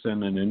 2,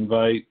 send an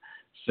invite.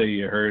 Say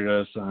you heard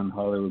us on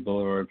Hollywood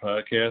Boulevard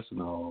Podcast,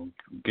 and I'll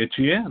get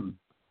you in.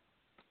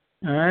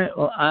 All right.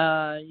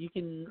 Well, you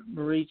can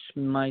reach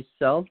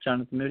myself,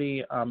 Jonathan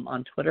Moody,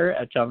 on Twitter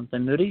at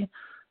Jonathan Moody.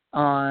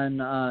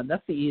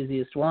 That's the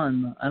easiest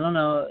one. I don't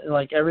know,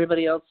 like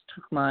everybody else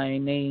took my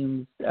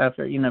names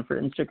after, for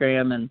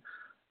Instagram and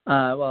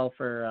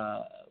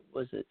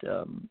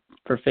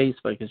for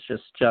Facebook it's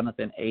just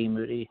Jonathan A.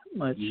 Moody,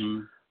 which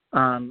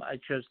I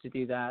chose to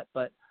do that,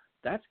 but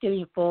that's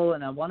getting full,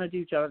 and I want to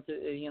do Jonathan.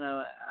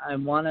 I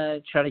want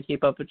to try to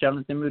keep up with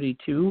Jonathan Moody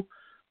too,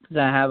 because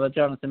I have a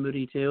Jonathan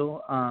Moody too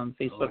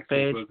Facebook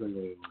page.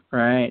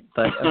 Right,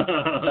 but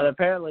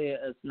apparently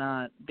it's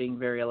not being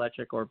very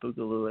electric or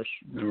boogaloo-ish.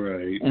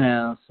 Right.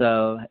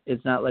 So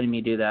it's not letting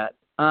me do that.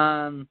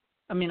 I'm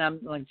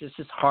like it's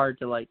just hard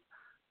to like.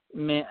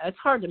 It's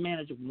hard to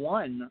manage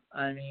one.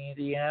 It's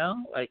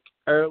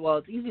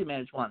easy to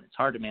manage one. It's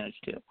hard to manage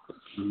two.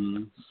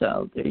 Mm-hmm.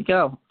 So there you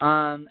go.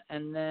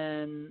 And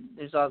then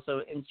there's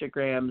also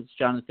Instagram. It's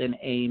Jonathan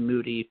A.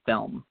 Moody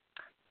Film.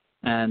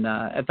 And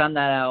I found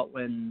that out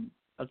when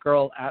a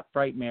girl at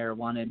Frightmare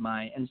wanted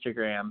my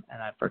Instagram, and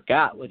I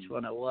forgot which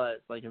one it was,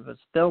 like if it was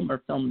film or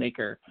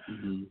filmmaker.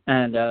 Mm-hmm.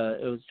 And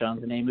it was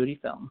Jonathan A. Moody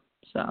Film.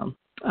 So,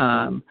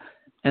 and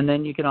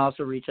then you can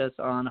also reach us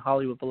on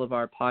Hollywood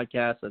Boulevard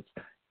Podcast. That's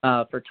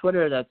for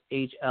Twitter, that's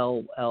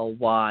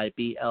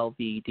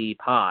HLLYBLVD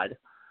pod.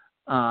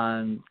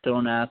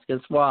 Don't ask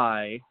us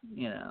why,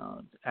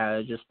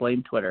 just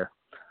blame Twitter.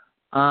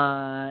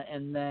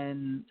 And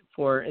then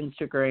for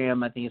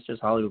Instagram, I think it's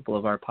just Hollywood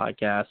Boulevard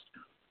Podcast.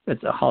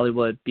 It's a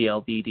Hollywood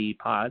BLVD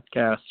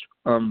podcast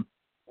on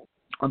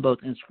both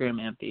Instagram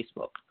and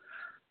Facebook.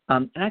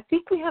 And I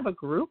think we have a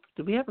group.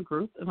 Do we have a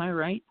group? Am I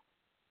right?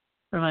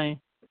 A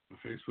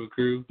Facebook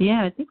group?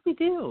 Yeah, I think we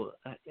do.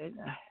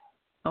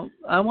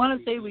 I want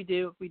to say we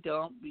do. If we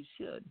don't, we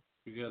should.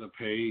 We got a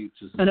page.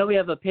 I know we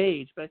have a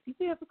page, but I think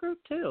we have a group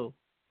too.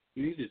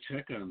 We need to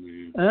check on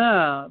these.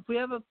 If we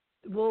have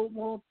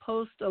we'll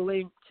post a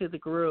link to the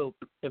group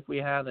if we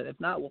have it. If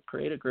not, we'll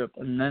create a group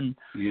and then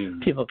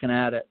people can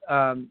add it.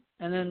 And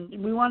then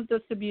we want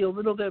this to be a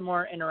little bit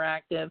more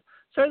interactive.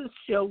 Sorry, the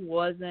show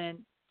wasn't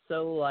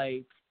so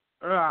like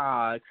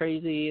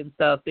crazy and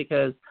stuff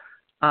because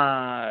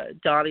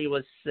Donnie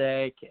was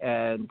sick,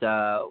 and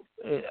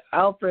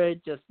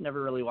Alfred just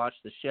never really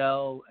watched the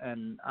show,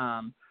 and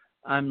I'm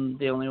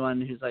the only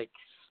one who's like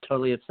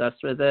totally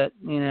obsessed with it,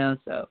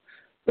 so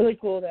really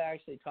cool to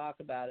actually talk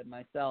about it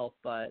myself.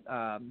 But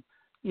I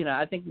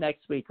think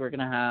next week we're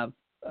gonna have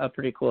a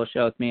pretty cool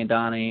show with me and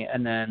Donnie,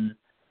 and then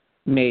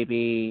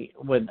maybe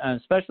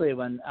especially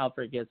when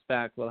Alfred gets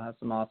back, we'll have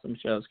some awesome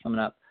shows coming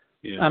up.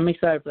 I'm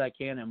excited for that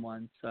Canon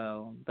one,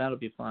 so that'll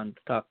be fun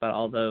to talk about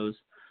all those.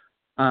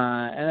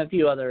 And a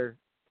few other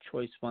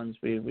choice ones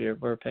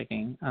we're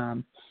picking.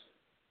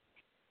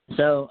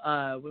 So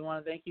we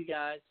want to thank you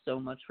guys so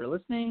much for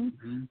listening.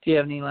 Mm-hmm. Do you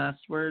have any last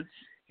words?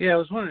 Yeah, I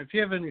was wondering if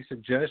you have any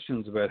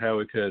suggestions about how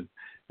we could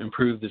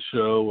improve the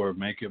show or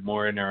make it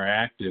more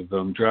interactive.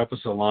 Drop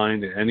us a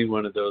line to any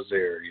one of those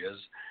areas,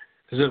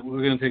 because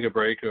we're going to take a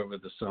break over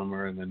the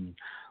summer and then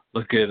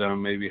look at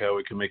maybe how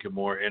we can make it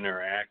more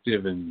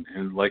interactive and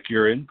like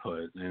your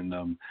input. And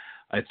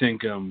I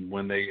think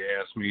when they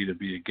asked me to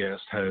be a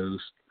guest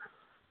host,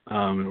 it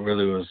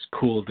really was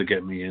cool to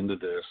get me into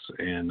this.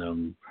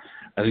 And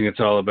I think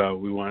it's all about,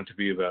 we want it to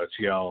be about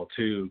y'all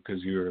too,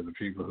 because you're the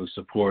people who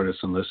support us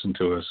and listen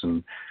to us,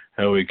 and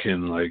how we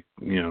can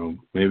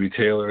maybe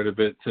tailor it a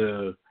bit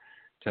to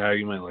how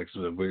you might like.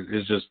 So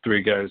it's just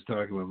three guys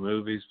talking about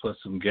movies plus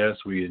some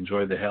guests. We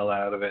enjoy the hell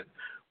out of it.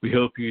 We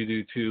hope you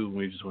do too, and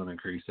we just want to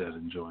increase that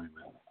enjoyment.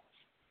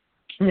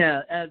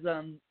 Yeah, as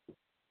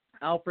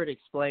Alfred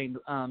explained,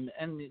 and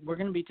we're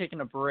going to be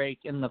taking a break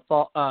in the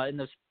fall, in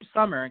the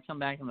summer, and come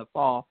back in the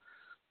fall.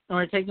 And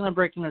we're taking a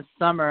break in the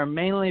summer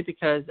mainly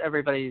because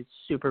everybody's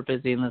super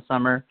busy in the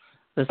summer,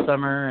 and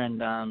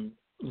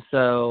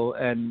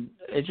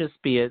it just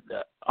be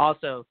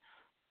also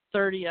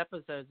 30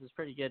 episodes is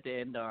pretty good to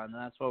end on, and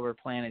that's what we're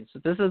planning. So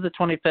this is the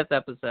 25th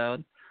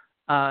episode.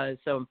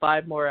 So in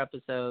 5 more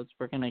episodes,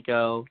 we're going to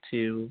go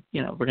to,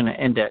 we're going to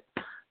end it.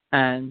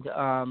 And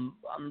I'm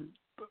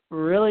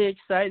really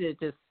excited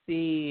to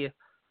see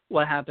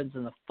what happens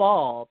in the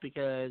fall,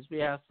 because we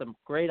have some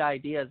great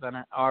ideas on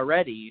it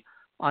already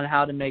on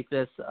how to make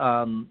this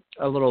a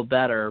little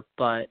better.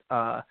 But,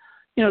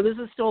 this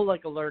is still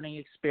like a learning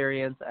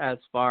experience as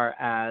far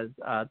as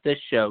this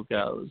show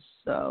goes.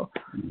 So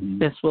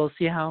yes, we'll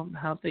see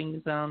how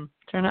things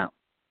turn out.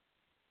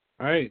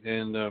 All right,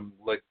 and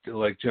like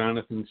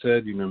Jonathan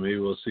said, maybe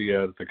we'll see you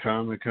out at the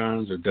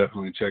Comic-Cons, or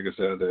definitely check us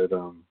out at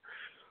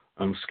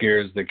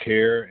Scares the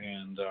Care.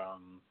 And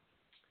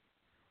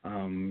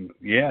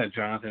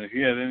Jonathan, if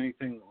you had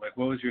anything, like,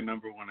 what was your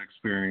number one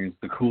experience,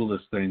 the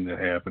coolest thing that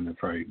happened at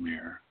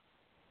Frightmare?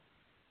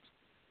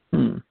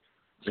 That's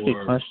a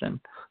good question.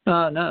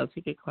 No, it's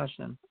a good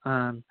question.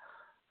 I'm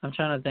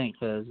trying to think,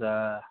 because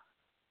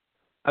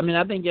I've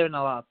been giving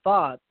a lot of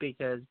thought,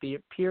 because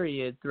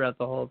period throughout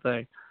the whole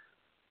thing.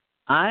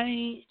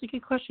 It's a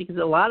good question,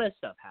 because a lot of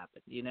stuff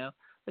happened,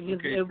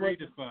 Okay, 3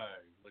 to 5.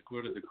 Like,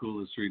 what are the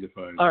coolest 3 to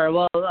 5? All right,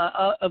 well,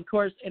 of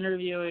course,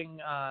 interviewing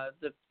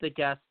the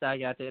guests I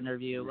got to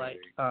interview, right.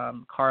 like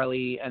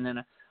Carly, and then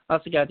I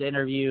also got to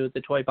interview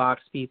the Toy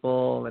Box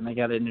people, and I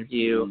got to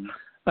interview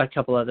a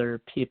couple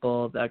other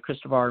people,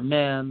 Christopher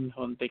Mims,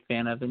 who I'm a big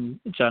fan of, and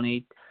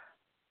Johnny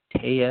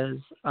Tellez,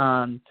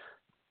 the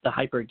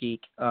Hyper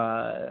Geek.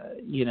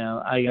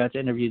 I got to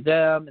interview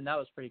them, and that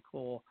was pretty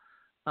cool.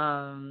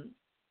 I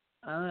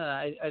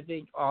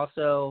think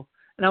also,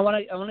 And I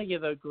want to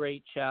give a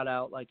great shout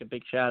out, like a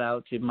big shout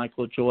out to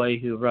Michael Joy,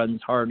 who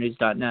runs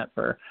horrornews.net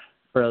for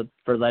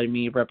letting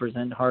me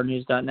represent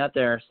horrornews.net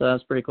there. So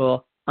that's pretty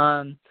cool.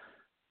 And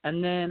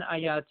then I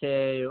got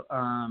to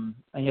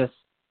I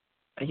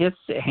guess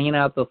hanging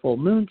out at the full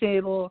moon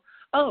table.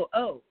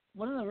 Oh,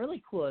 one of the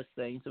really coolest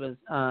things was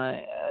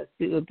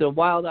the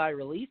Wild Eye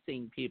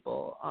Releasing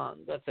people.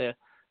 That's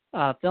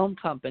a film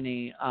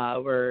company.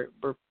 Were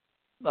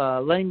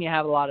letting me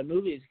have a lot of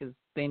movies because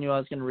they knew I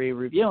was going to be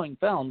reviewing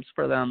films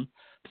for them.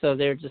 So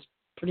they're just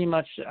pretty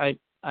much,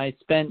 I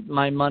spent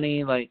my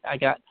money, like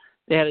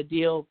they had a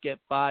deal, get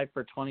 5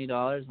 for $20, and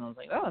I was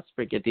like, oh, that's a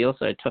pretty good deal.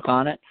 So I took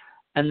on it.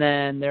 And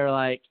then they're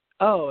like,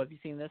 oh, have you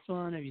seen this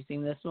one? Have you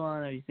seen this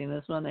one? Have you seen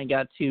this one? I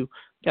got too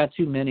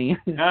many.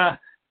 And I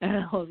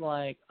was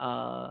like,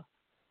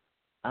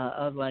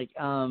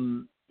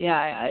 yeah,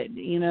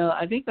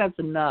 I think that's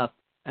enough.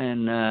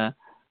 And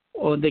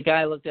the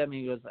guy looked at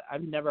me and goes,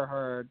 I've never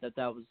heard that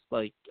was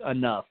like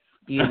enough,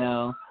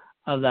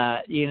 of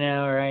that,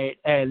 right?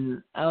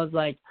 And I was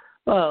like,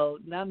 well,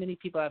 not many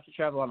people have to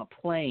travel on a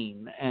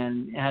plane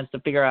and has to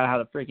figure out how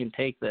to freaking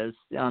take this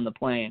on the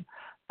plane.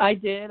 I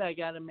did. I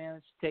got to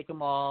manage to take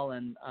them all,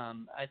 and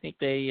I think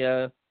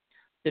they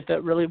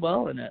fit really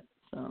well in it.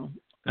 So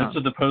that's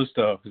what the post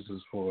office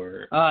is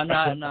for.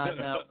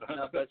 No,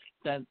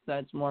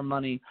 that's more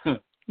money.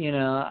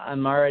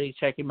 I'm already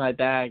checking my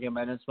bag. I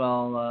might as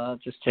well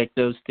just check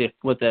those stick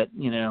with it.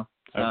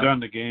 I've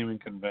gone to gaming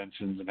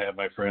conventions and had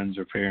my friends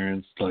or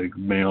parents like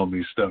mail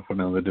me stuff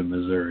when I lived in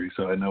Missouri,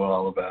 so I know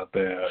all about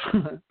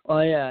that.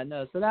 Well, yeah,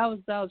 no. So that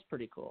was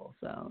pretty cool.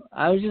 So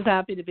I was just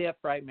happy to be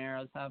at Frightmare.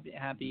 I was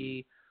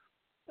happy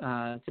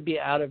to be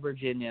out of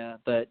Virginia,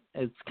 but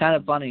it's kind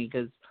of funny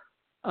because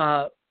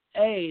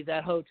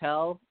that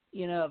hotel.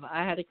 If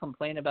I had to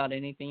complain about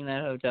anything in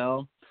that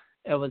hotel,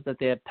 it was that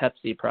they had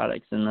Pepsi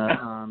products in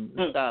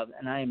the stuff,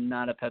 and I am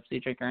not a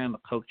Pepsi drinker. I'm a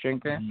Coke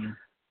drinker.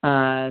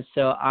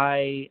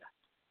 Mm-hmm.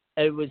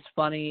 It was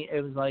funny.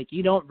 It was like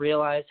you don't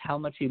realize how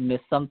much you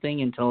miss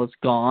something until it's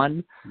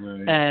gone.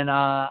 Right. And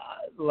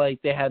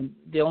they had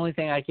the only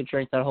thing I could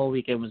drink that whole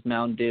weekend was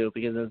Mountain Dew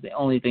because it was the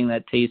only thing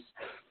that tastes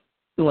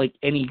like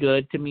any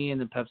good to me in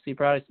the Pepsi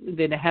products. They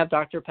didn't have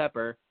Dr.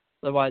 Pepper.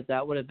 Otherwise,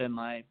 that would have been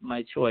my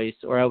choice,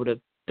 or I would have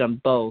done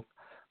both.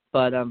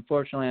 But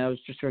unfortunately, I was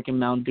just drinking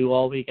Mountain Dew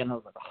all weekend. I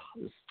was like, oh,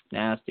 this is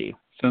nasty.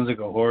 Sounds like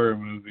a horror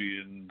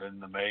movie in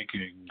the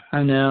making.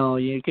 I know.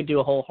 You could do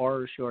a whole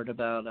horror short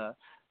about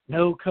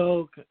no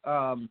Coke.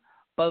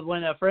 But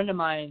when a friend of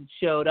mine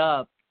showed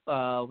up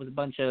with a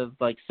bunch of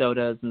like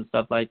sodas and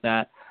stuff like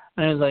that,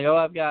 and he was like, oh,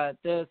 I've got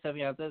this, I've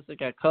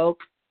got Coke.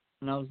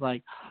 And I was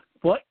like,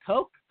 what,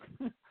 Coke?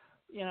 Do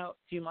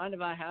you mind if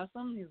I have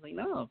some? He's like,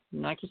 no,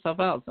 knock yourself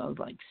out. So I was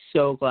like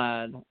so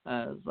glad.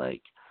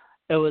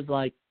 It was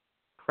like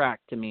crack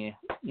to me,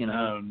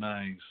 Oh,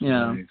 nice.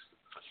 Nice.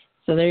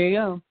 So there you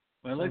go.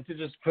 Well, I'd like to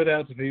just put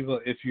out to people,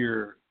 if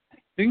you're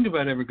thinking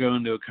about ever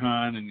going to a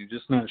con and you're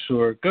just not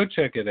sure, go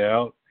check it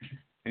out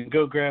and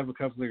go grab a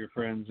couple of your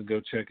friends and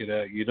go check it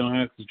out. You don't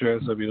have to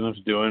dress up. You don't have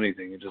to do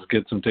anything. You just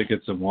get some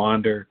tickets and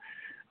wander,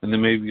 and then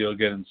maybe you'll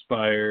get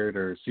inspired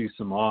or see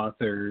some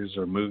authors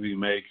or movie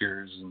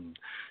makers and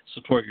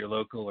support your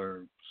local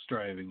or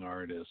striving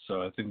artists.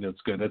 So I think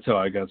that's good. That's how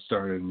I got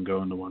started in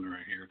going to one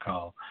right here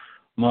called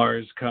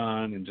Mars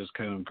Con, and just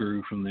kind of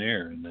grew from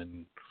there. And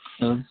then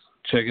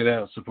check it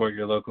out. Support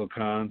your local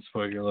cons,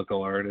 support your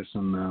local artists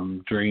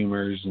and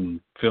dreamers and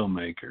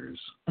filmmakers.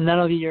 And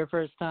that'll be your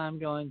first time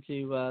going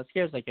to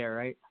Scares I Care,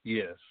 right?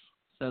 Yes.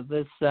 So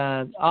this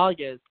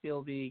August,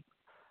 you'll be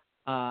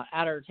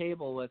at our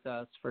table with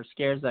us for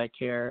Scares I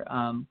Care.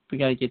 We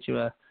got to get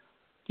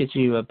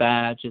you a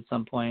badge at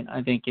some point.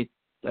 I think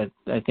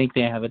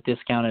they have a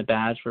discounted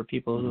badge for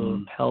people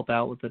who help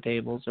out with the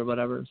tables or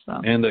whatever.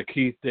 So. And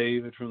Keith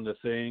David from The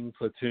Thing,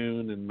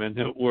 Platoon, and Men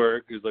at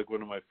Work is like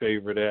one of my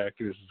favorite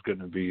actors is going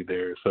to be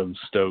there. So I'm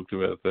stoked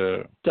about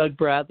that. Doug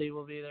Bradley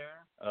will be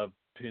there. Of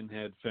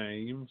Pinhead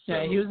fame. So.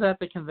 Yeah, he was at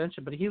the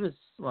convention, but he was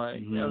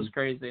like, it was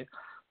crazy.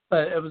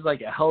 But it was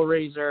like a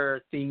Hellraiser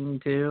theme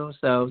too,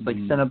 so it was like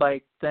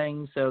Cenobite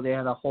thing. So they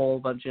had a whole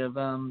bunch of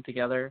them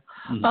together.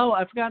 Mm-hmm. Oh,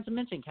 I forgot to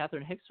mention,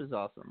 Catherine Hicks was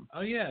awesome.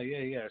 Oh yeah.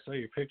 I saw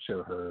your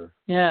picture of her.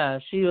 Yeah,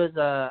 she was.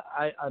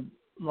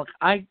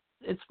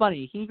 It's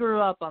funny. He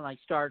grew up on like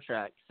Star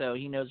Trek, so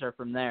he knows her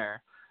from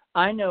there.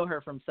 I know her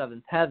from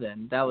Seventh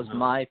Heaven. That was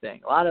my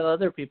thing. A lot of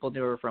other people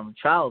knew her from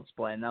Child's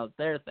Play, and that was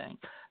their thing.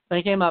 But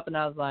I came up and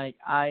I was like,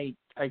 I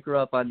grew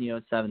up on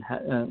in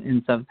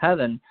Seventh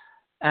Heaven.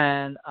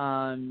 And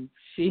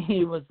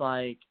she was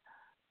like,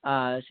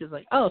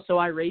 oh, so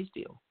I raised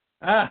you.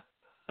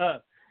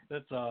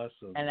 That's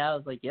awesome. And I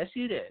was like, yes,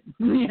 you did.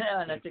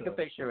 And I took a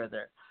picture with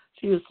her.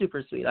 She was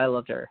super sweet. I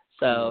loved her.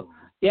 So,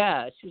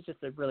 yeah, she was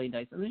just a really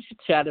nice. And then she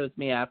chatted with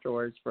me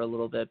afterwards for a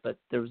little bit, but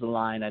there was a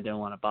line. I didn't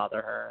want to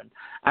bother her. And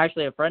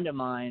actually, a friend of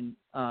mine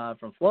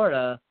from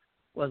Florida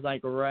was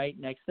like right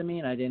next to me,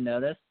 and I didn't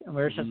notice. And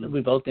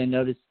we both didn't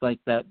notice like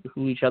that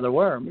who each other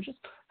were. And we're just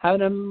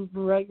having a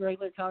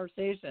regular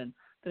conversation.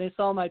 Then I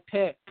saw my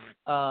pic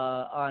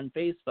on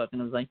Facebook,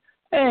 and I was like,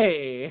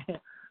 Hey,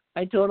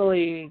 I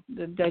totally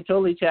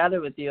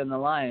chatted with you on the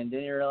line.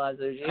 Didn't realize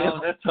it was you. Oh,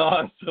 that's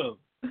awesome.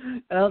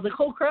 And I was like,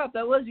 oh crap,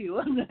 that was you,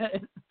 wasn't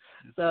it?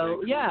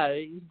 So yeah,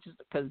 just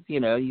because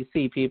you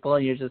see people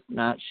and you're just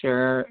not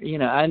sure. I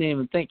didn't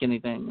even think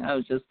anything. I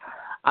was just,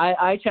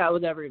 I chat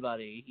with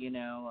everybody.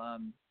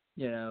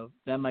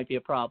 That might be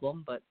a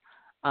problem, but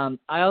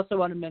I also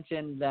want to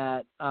mention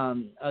that I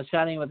was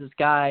chatting with this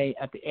guy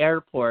at the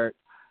airport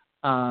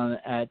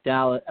at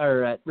Dallas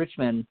or at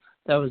Richmond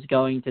that was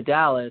going to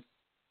Dallas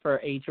for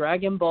a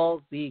Dragon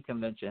Ball Z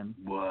convention.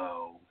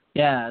 Whoa.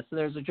 Yeah, so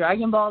there's a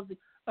Dragon Ball Z.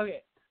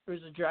 Okay.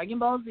 There's a Dragon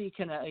Ball Z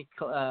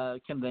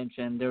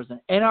convention. There was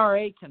an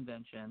NRA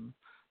convention.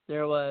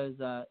 There was,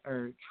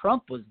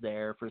 Trump was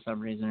there for some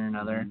reason or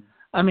another. Mm-hmm.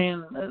 I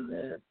mean,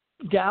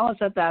 Dallas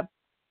at that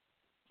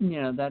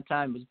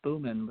time was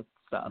booming with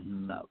stuff.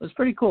 Mm-hmm. So it was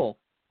pretty cool.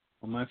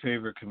 Well, my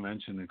favorite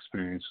convention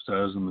experience was I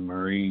was in the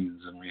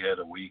Marines, and we had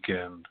a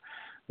weekend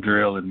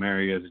drill in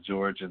Marietta,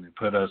 Georgia, and they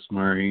put us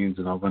Marines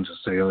and a whole bunch of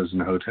sailors in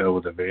a hotel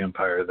with a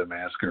Vampire the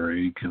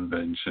Masquerade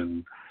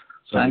convention.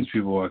 So these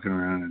people walking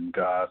around in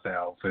goth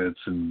outfits,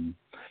 and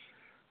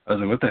I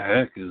was like, what the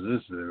heck is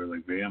this? They were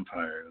like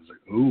vampires. I was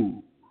like,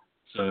 ooh.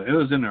 So it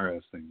was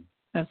interesting.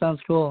 That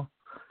sounds cool.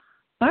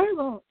 All right,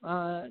 well,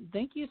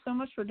 thank you so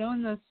much for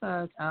doing this,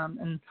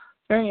 and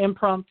very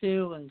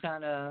impromptu and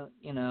kind of,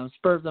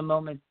 spur of the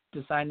moment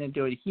deciding to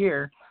do it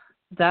here.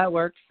 That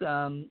works.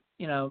 I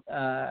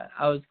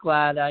was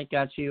glad I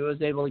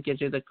was able to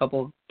get you the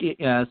couple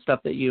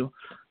stuff that you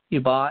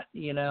bought,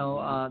 the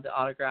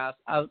autographs.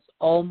 I was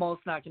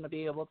almost not going to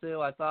be able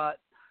to. I thought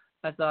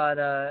I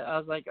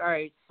was like, all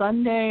right,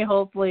 Sunday,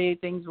 hopefully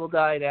things will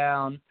die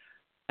down.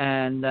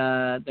 And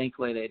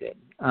thankfully they did.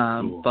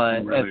 Cool. But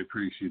I'm really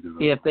appreciative.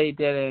 If they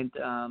didn't,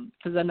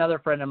 because another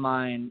friend of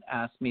mine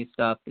asked me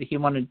stuff. He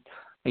wanted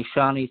like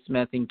Shawnee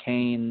Smith and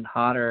Kane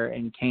Hodder,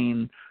 and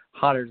Kane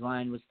Hodder's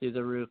line was through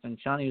the roof. And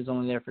Shawnee was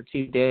only there for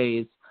 2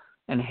 days,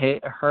 and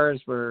hers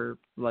were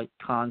like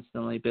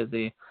constantly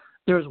busy.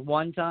 There was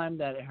one time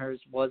that hers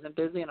wasn't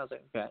busy, and I was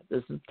like, okay,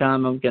 this is the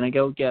time I'm going to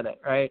go get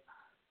it, right?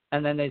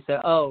 And then they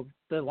said, oh,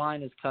 the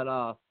line is cut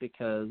off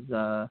because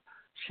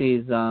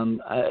she's going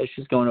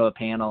to a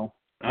panel,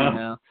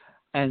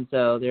 and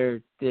so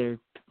they're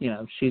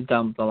she's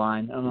done with the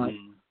line. I'm like,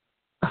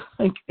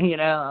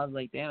 I was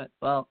like, damn it.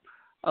 Well,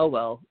 oh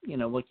well,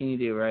 what can you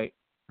do, right?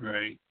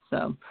 Right.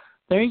 So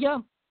there you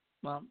go.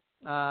 Well,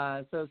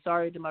 so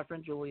sorry to my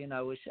friend Julian.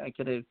 I wish I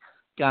could have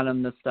got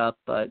him the stuff,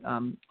 but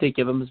did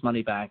give him his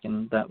money back,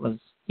 and that was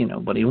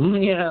what he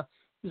was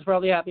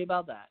probably happy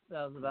about that.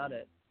 That was about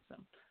it. So.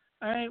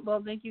 All right.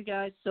 Well, thank you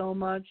guys so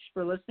much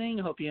for listening.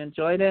 Hope you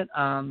enjoyed it.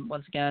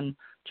 Once again,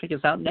 check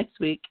us out next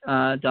week.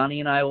 Donnie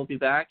and I will be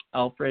back.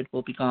 Alfred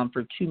will be gone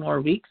for 2 more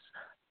weeks,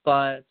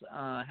 but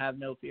have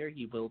no fear,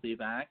 he will be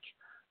back.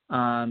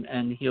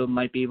 And he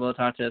might be able to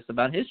talk to us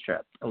about his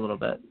trip a little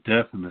bit.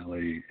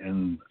 Definitely.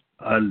 And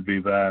I'll be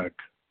back.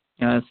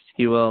 Yes,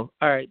 he will.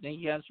 All right. Thank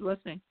you guys for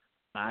listening.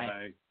 Bye.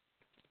 Bye.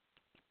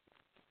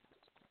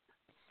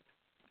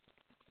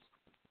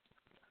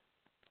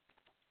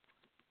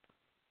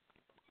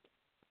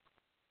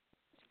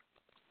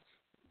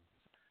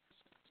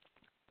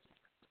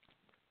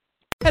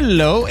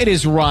 Hello, it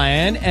is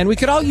Ryan, and we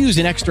could all use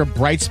an extra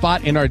bright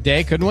spot in our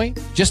day, couldn't we?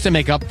 Just to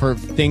make up for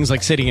things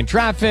like sitting in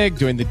traffic,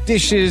 doing the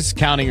dishes,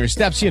 counting your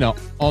steps,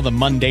 all the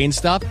mundane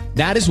stuff.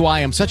 That is why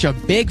I'm such a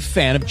big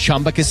fan of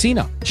Chumba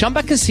Casino.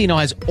 Chumba Casino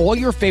has all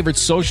your favorite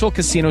social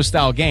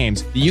casino-style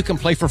games that you can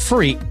play for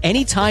free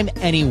anytime,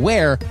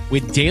 anywhere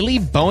with daily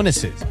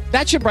bonuses.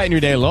 That should brighten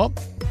your day a little.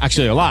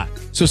 Actually, a lot.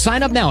 So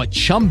sign up now at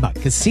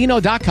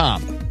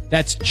ChumbaCasino.com.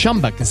 That's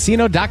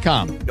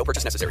ChumbaCasino.com. No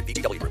purchase necessary.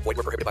 VGW Group. Void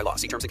where prohibited by law.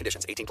 See terms and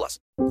conditions. 18+.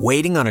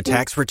 Waiting on a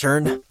tax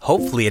return?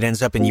 Hopefully it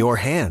ends up in your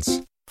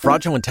hands.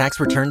 Fraudulent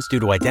tax returns due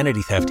to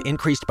identity theft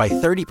increased by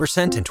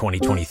 30% in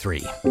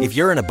 2023. If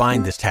you're in a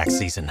bind this tax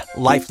season,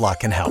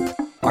 LifeLock can help.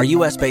 Our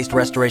U.S.-based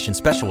restoration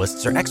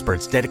specialists are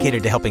experts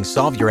dedicated to helping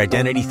solve your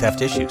identity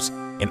theft issues.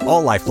 And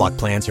all LifeLock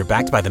plans are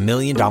backed by the $1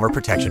 Million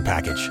Protection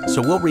Package.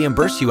 So we'll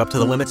reimburse you up to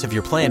the limits of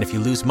your plan if you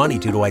lose money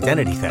due to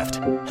identity theft.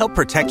 Help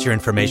protect your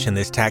information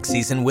this tax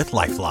season with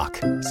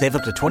LifeLock. Save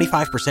up to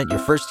 25% your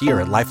first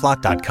year at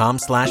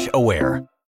LifeLock.com/aware.